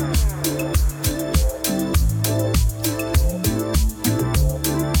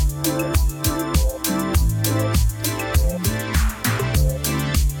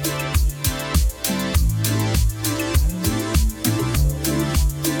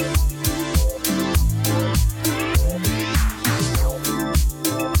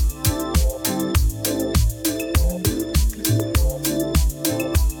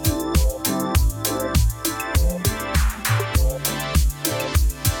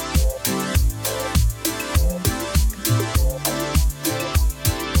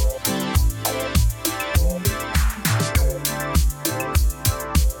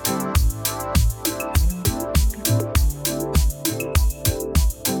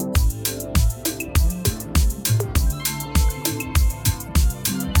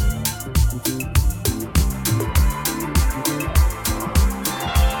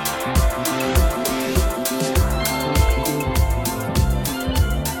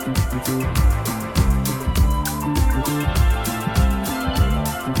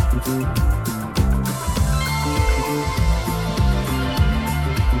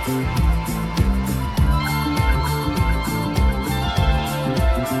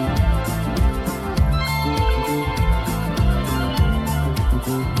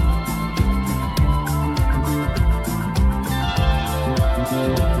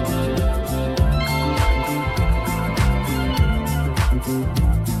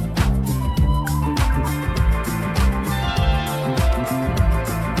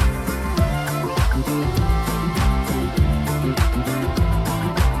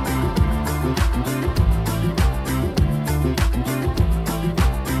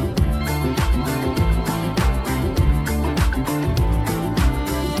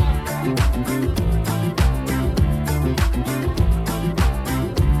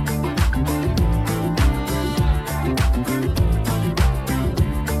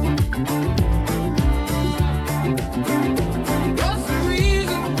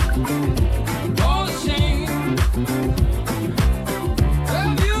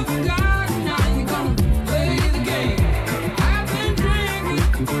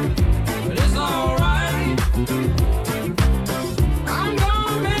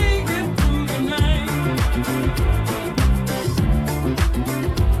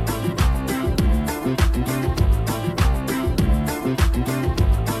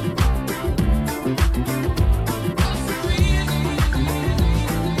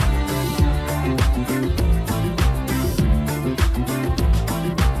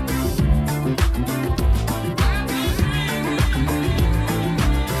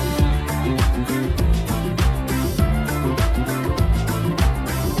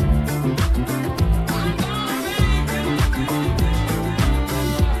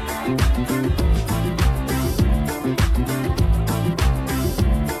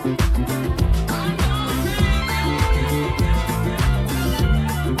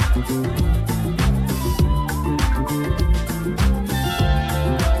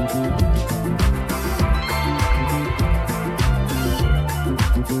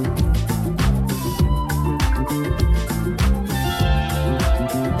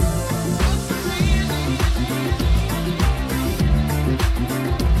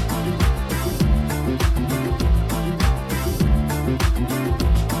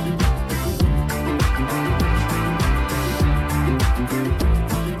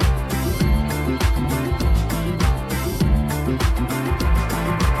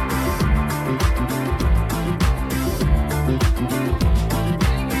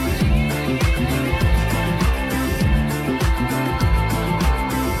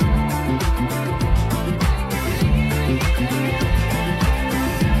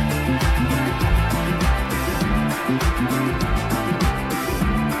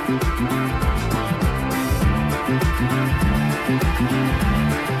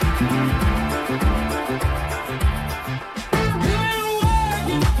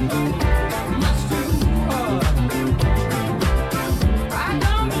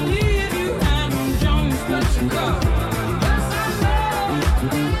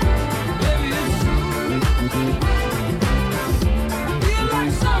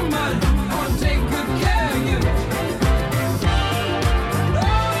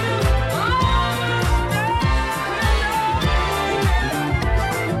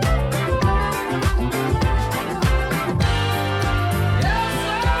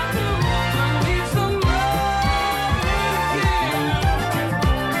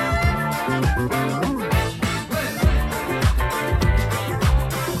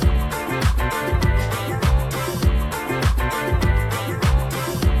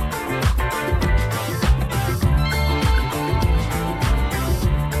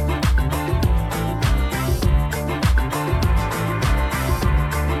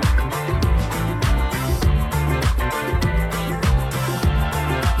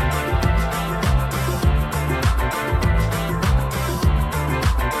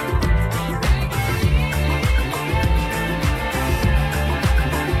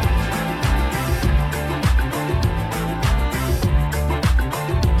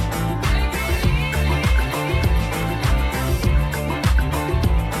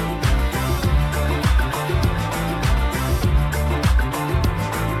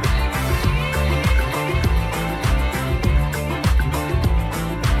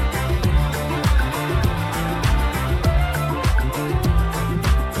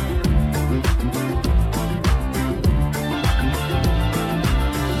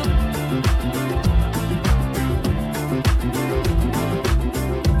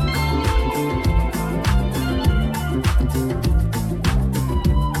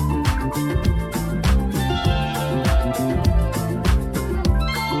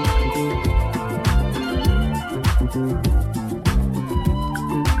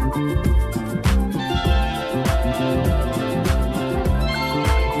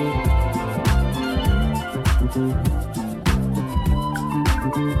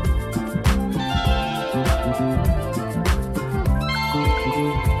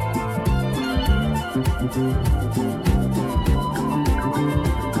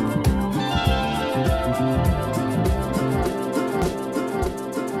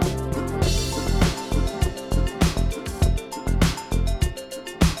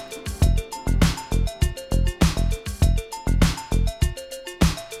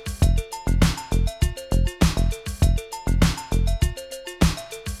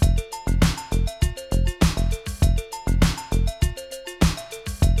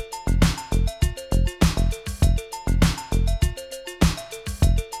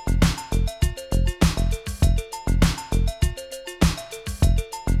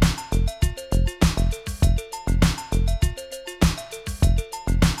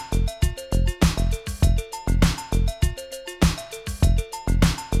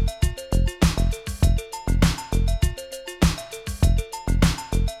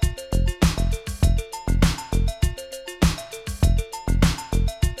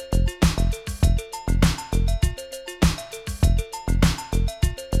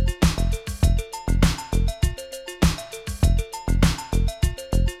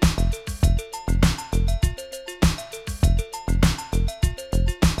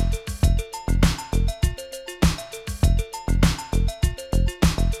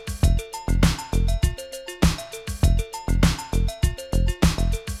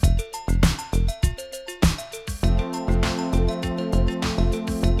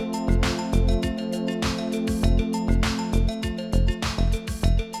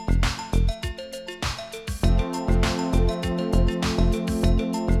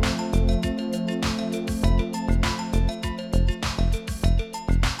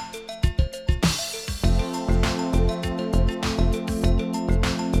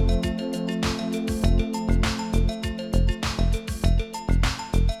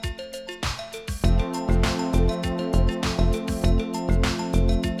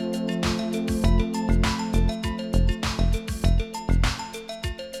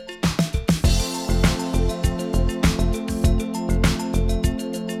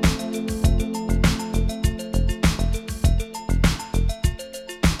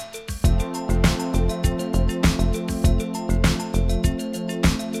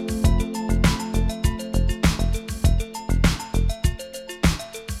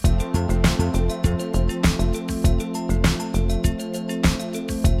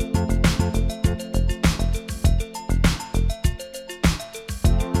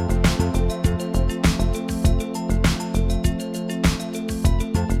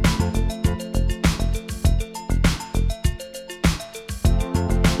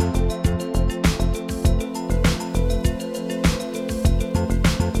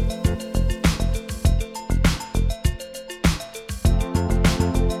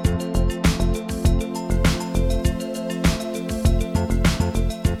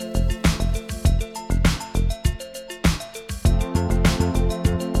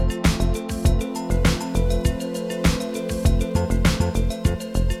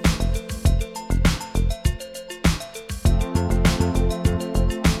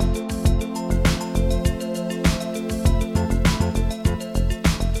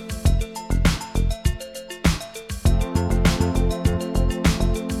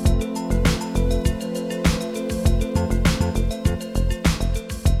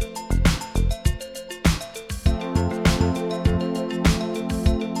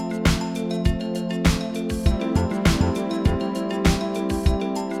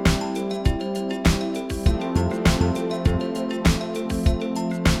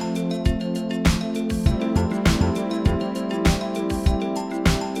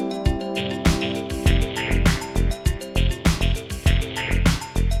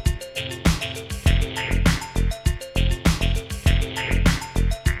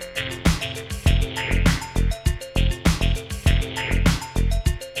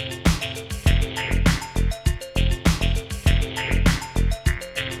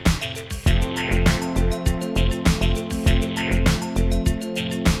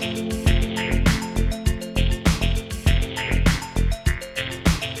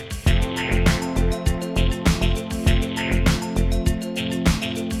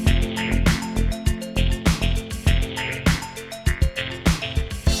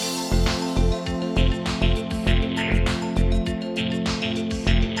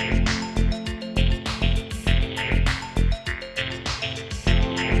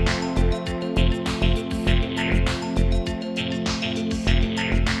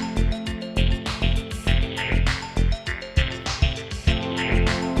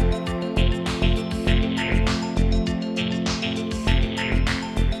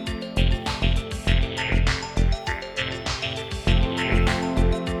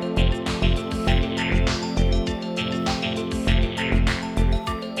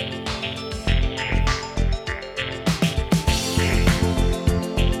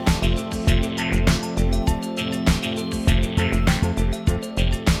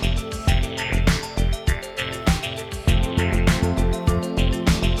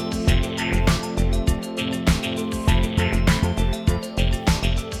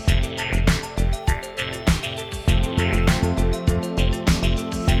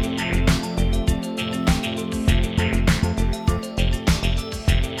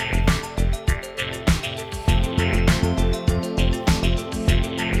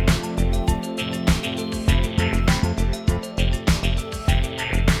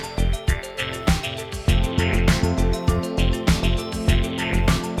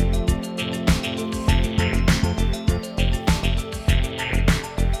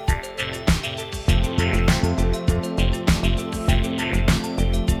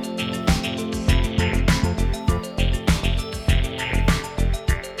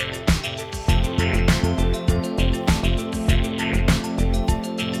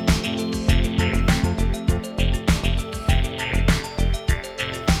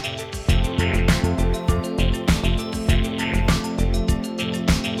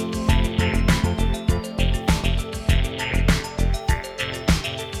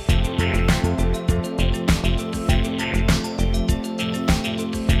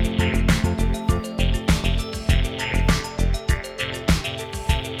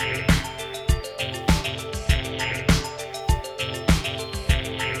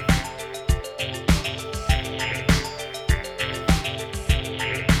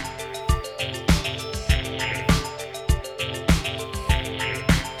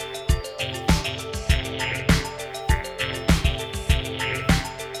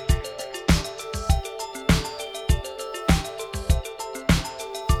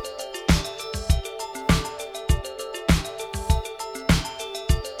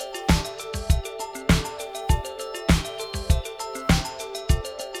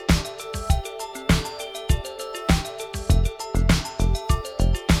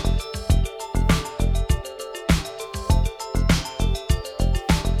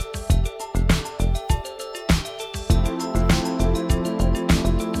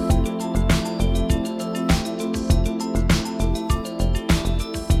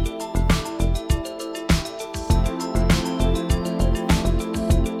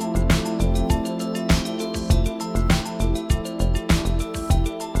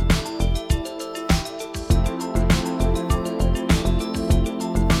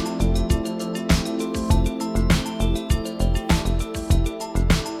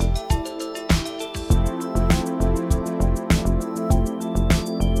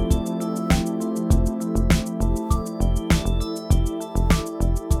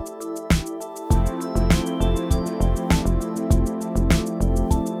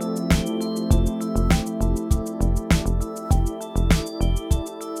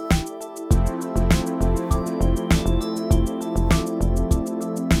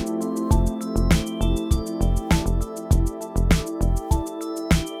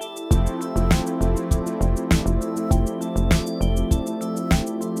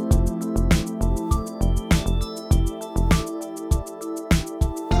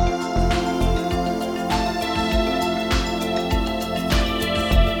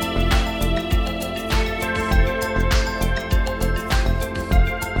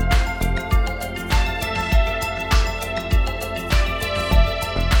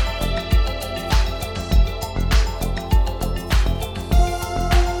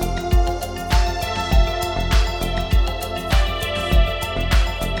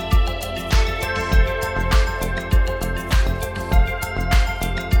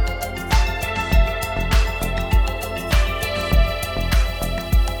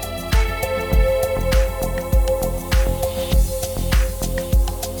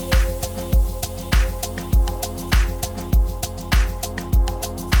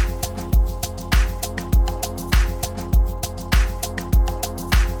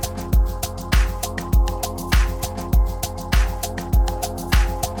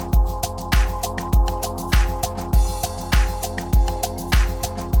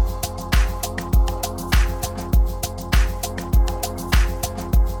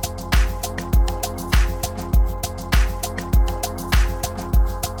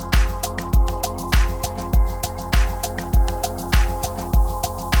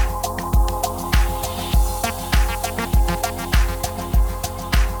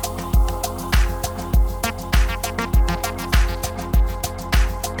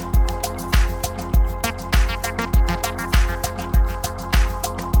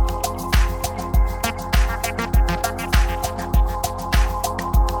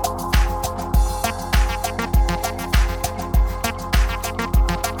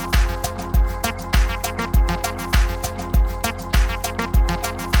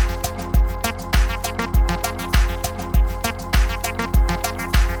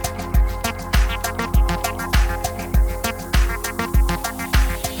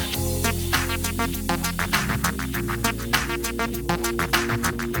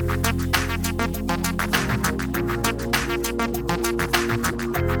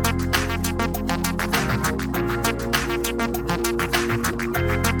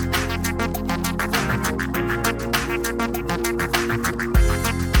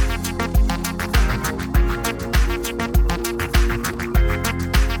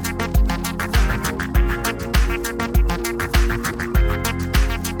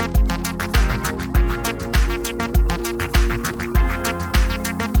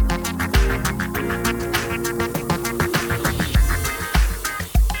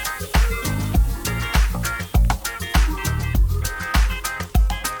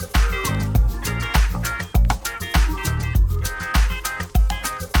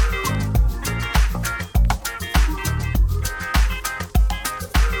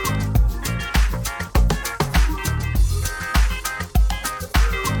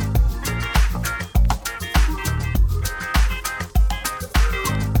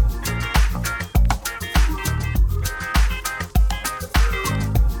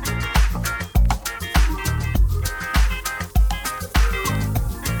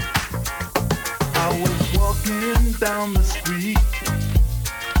 walking down the street,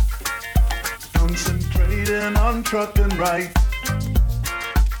 concentrating on trucking right.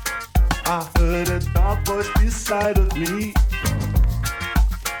 I heard a dark voice beside of me,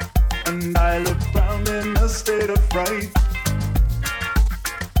 and I looked round in a state of fright.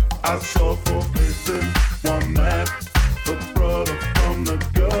 I saw four faces, one man, a brother from the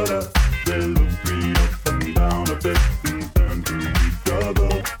gutter. They looked me up and down a bit and turned to each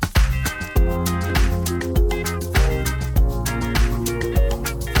other.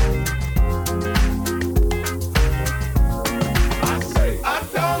 I say, I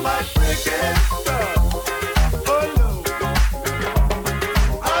don't like cricket. Oh no,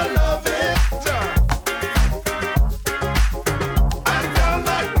 I love it. I don't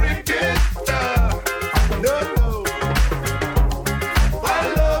like cricket. No, no, I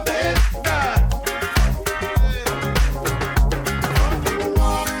love it. Don't you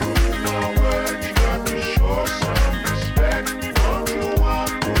walk through my words, you got to show some respect. Don't you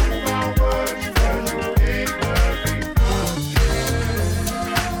walk through my words, 'cause you ain't nothing.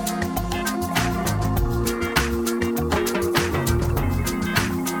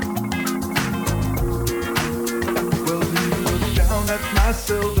 Well, he looked down at my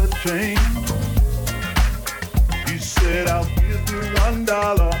silver chain. He said, I'll give you $1.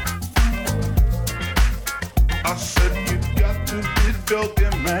 I said, you got to be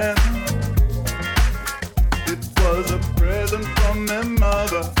joking, man. It was a present from their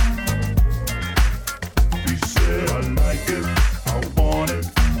mother. He said, I like it, I want it,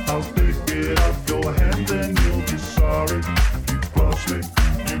 I'll take it off your hands and you'll be sorry. If you cross me,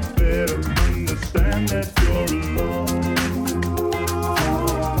 you better understand that you're alone.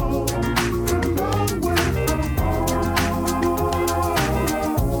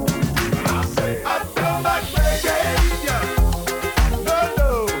 I say, I don't like reggae. No,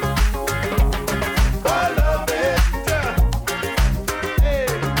 no,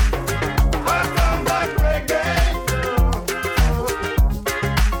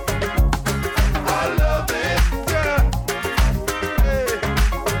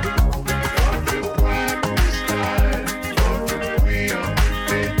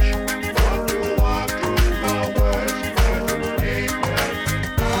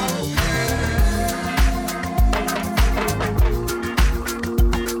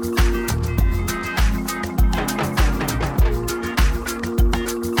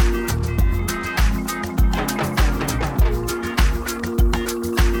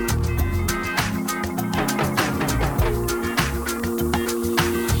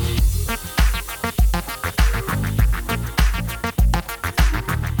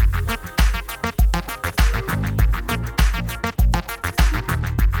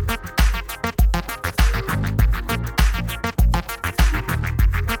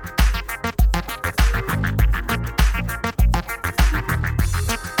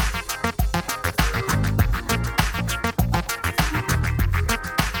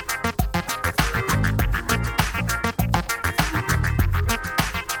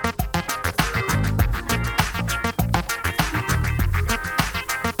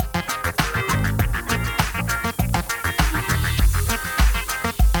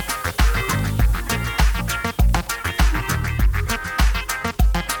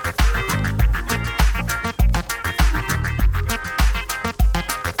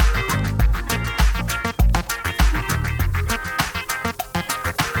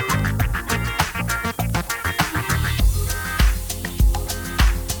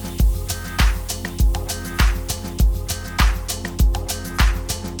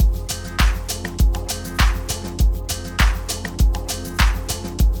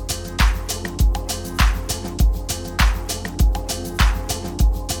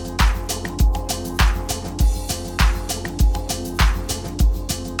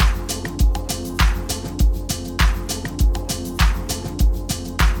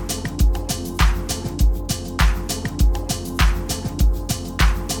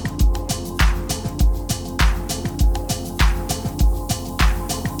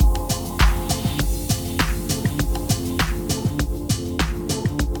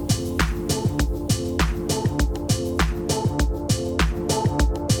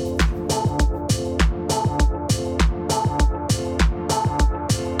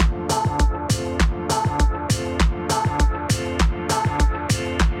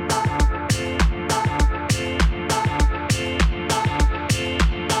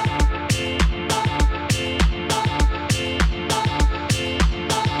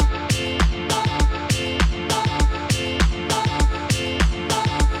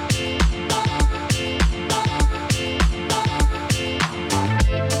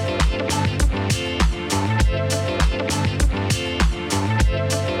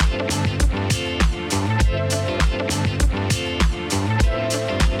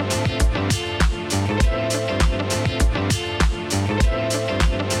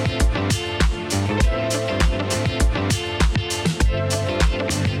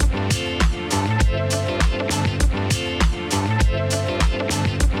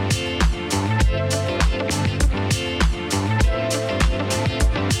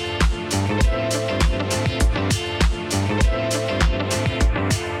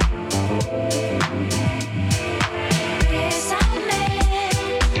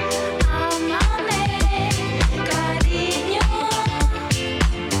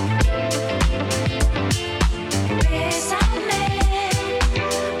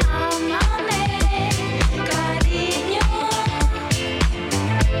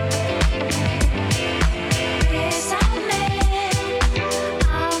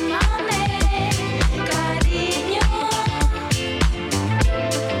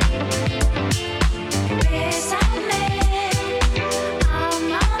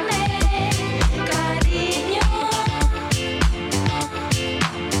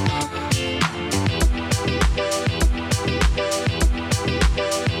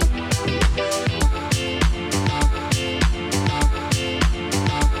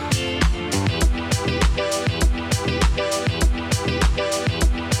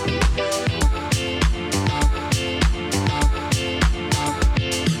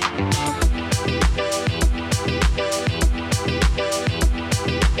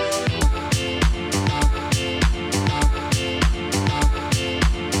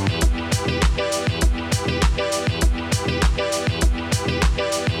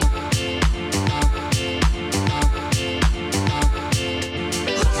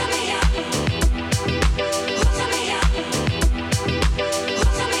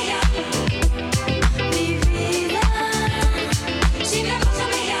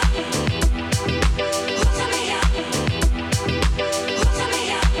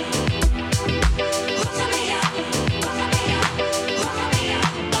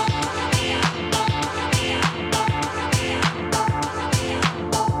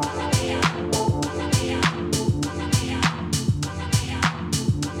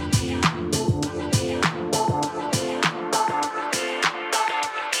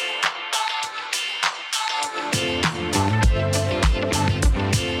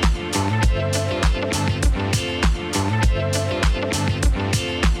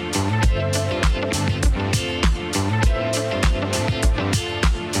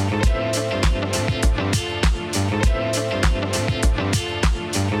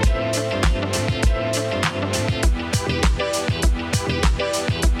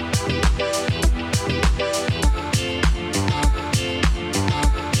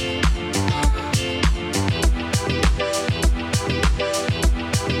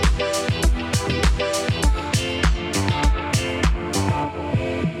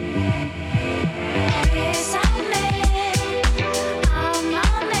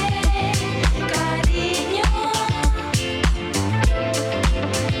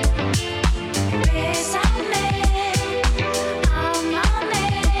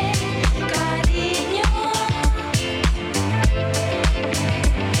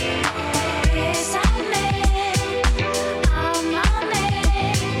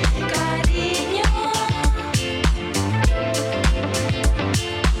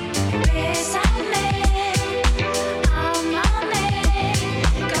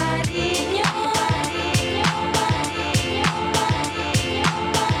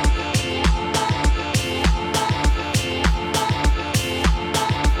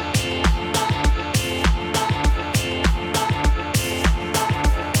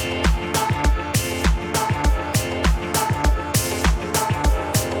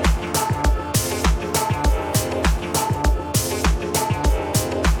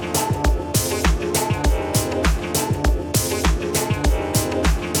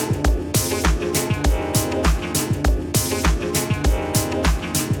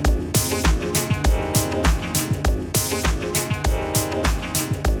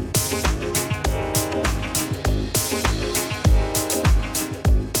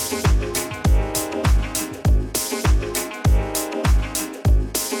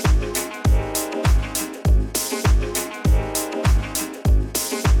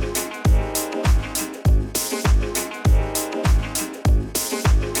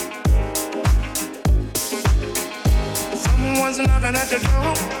 knocking at your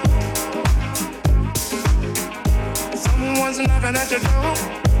door. Someone's knocking at your door.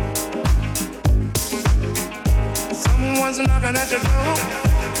 Someone's knocking at your door.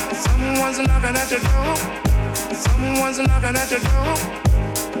 Someone's knocking at your door. Someone's knocking at your door.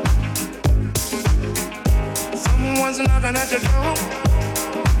 Someone's knocking at your door.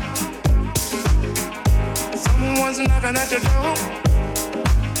 Someone's knocking at your door.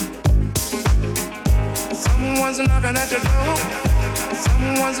 Someone's knocking at your door.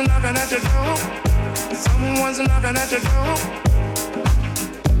 Someone's knocking at your door. Someone's knocking at your door.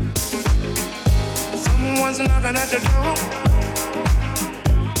 Someone's knocking at your door.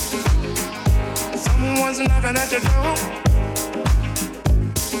 Someone's knocking at your door.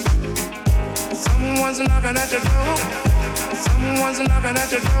 Someone's knocking at your door. Someone's knocking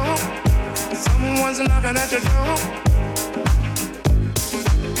at your door. Someone's knocking at your door.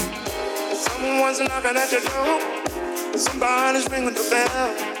 Someone's knocking at your door. Somebody's ringing the bell.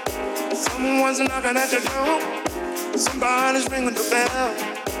 Someone's knocking at your door. Somebody's ringing the bell.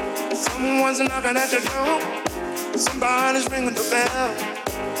 Someone's knocking at your door. Somebody's ringing the bell.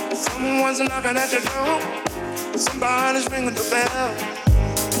 Someone's knocking at your door. Somebody's ringing the bell.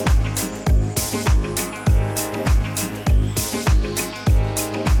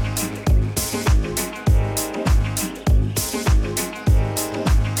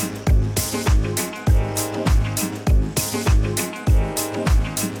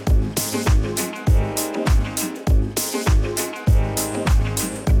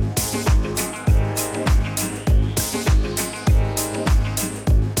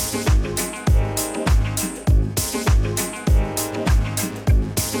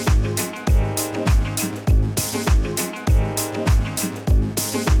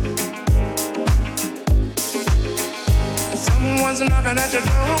 Someone's knocking at your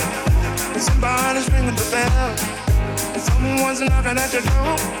door. Somebody's ringing the bell. Someone's knocking at your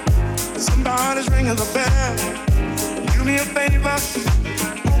door. Somebody's ringing the bell. Do me a favor,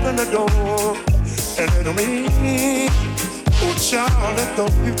 open the door and let me in. Oh, child, let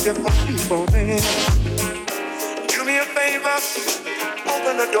those beautiful people in. Do me a favor,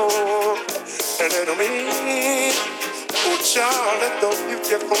 open the door and let me in. Oh, child, let those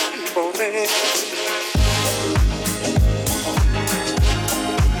beautiful people in.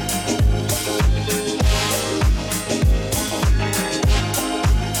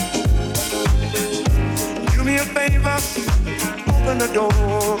 Do me a favor, open the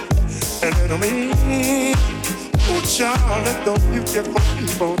door and let me in. Oh, child, let those beautiful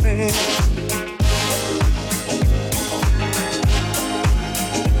people in.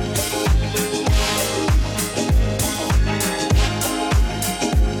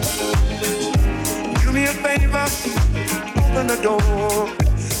 Do me a favor, open the door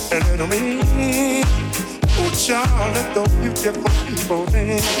and let me in. Oh, child, let those beautiful people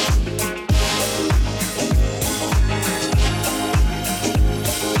in.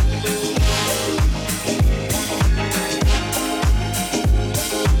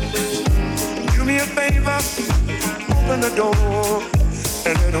 Do me a favor, open the door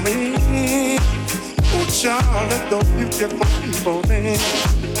and let me in. Oh, child, let those beautiful people in.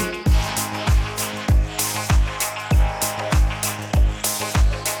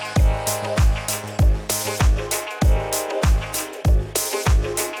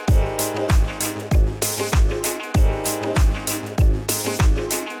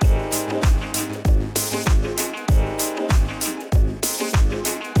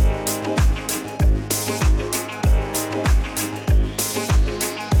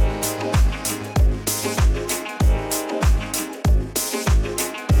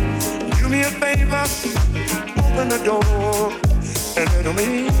 Do me a favor, open the door and let me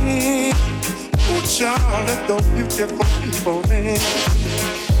in. Oh, child, let those beautiful people in.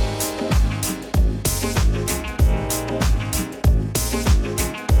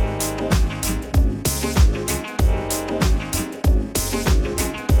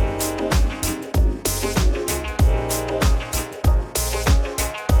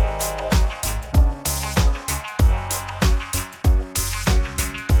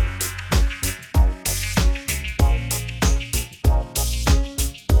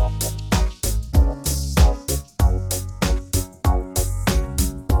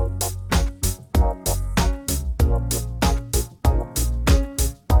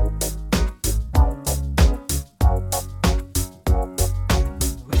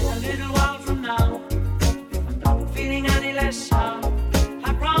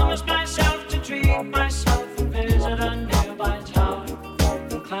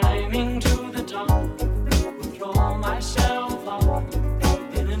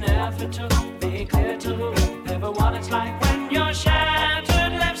 To be clear to everyone, it's like when you're was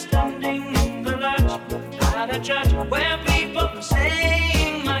shattered, left standing in the lurch at a church where people were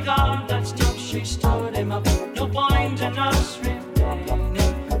saying, my God, that's tough. She stood him up. No point in us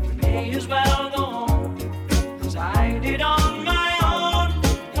remaining. We may as well go home, 'cause I did on my own,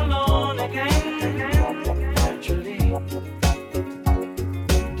 alone again. Actually,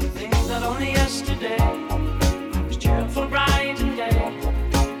 to think that only yesterday I was cheerful, bright and gay,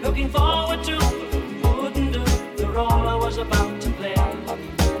 looking forward to wouldn't do the role I was about to play.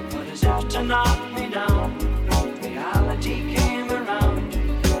 But as if to knock me down, reality came around,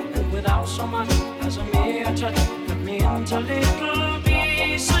 and without so much as a mere touch, cut me into little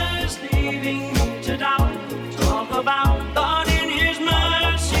pieces, leaving me to doubt. Talk about God in His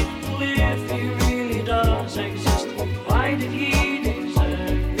mercy, if He really does exist, why did He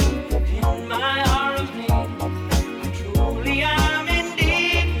desert me in my hour of need? I truly am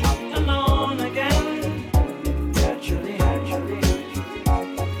indeed alone again. Actually,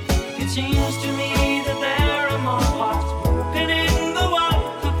 it seems to me that there are more parts broken in the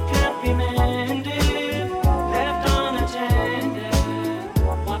world that can't be mended, left unattended.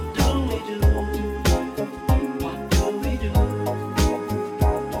 What do we do? What do we do?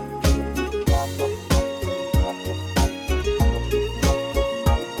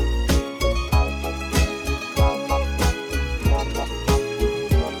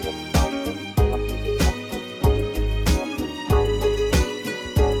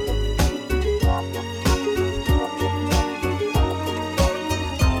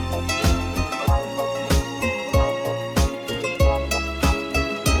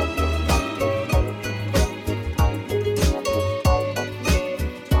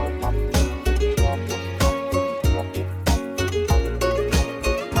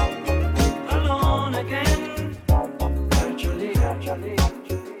 Alone again. Actually,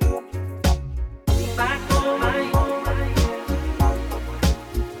 back home I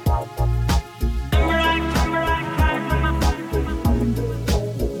remember I cried when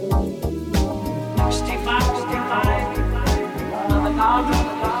my 65, another garden,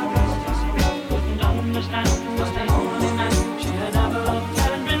 couldn't understand, was the only man she had ever loved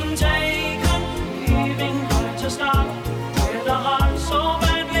had been taken, leaving her to start with a heart so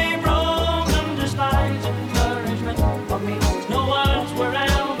badly broken. Despite encouragement from me, no words were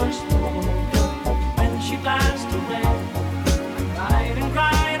ever spoken. When she passed away, I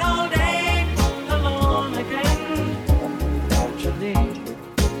cried all day, alone again. Actually,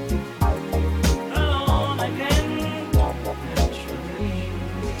 alone again. Actually.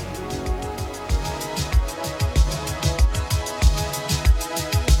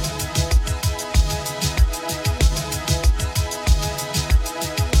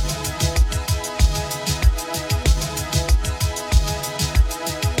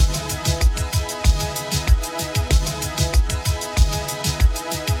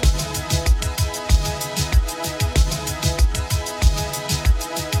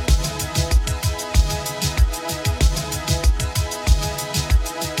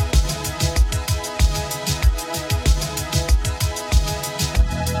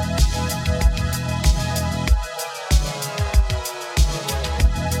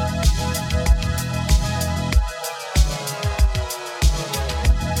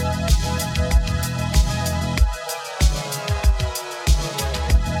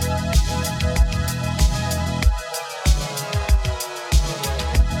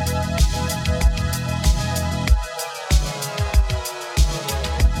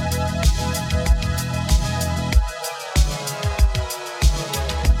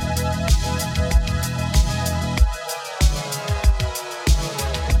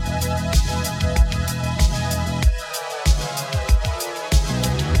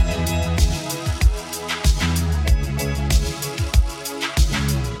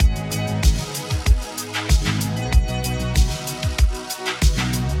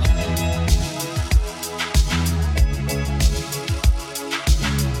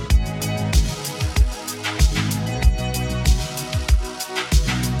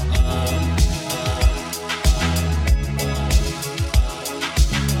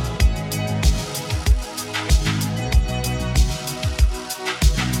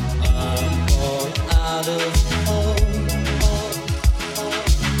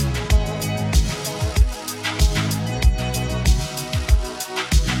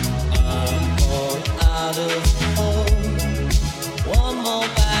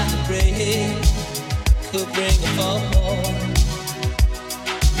 could bring a fall.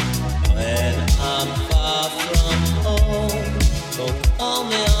 When I'm far from home, don't call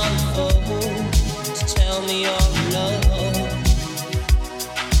me on the phone to tell me you're alone.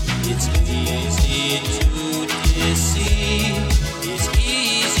 It's easy to deceive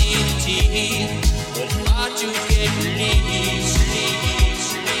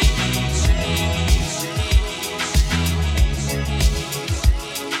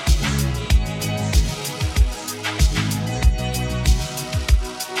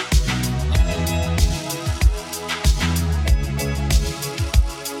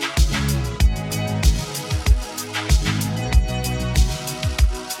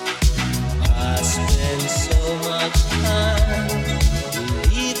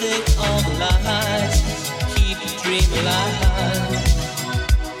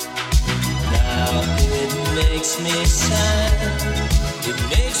makes me sad. It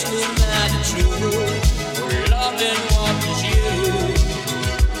makes me mad, true.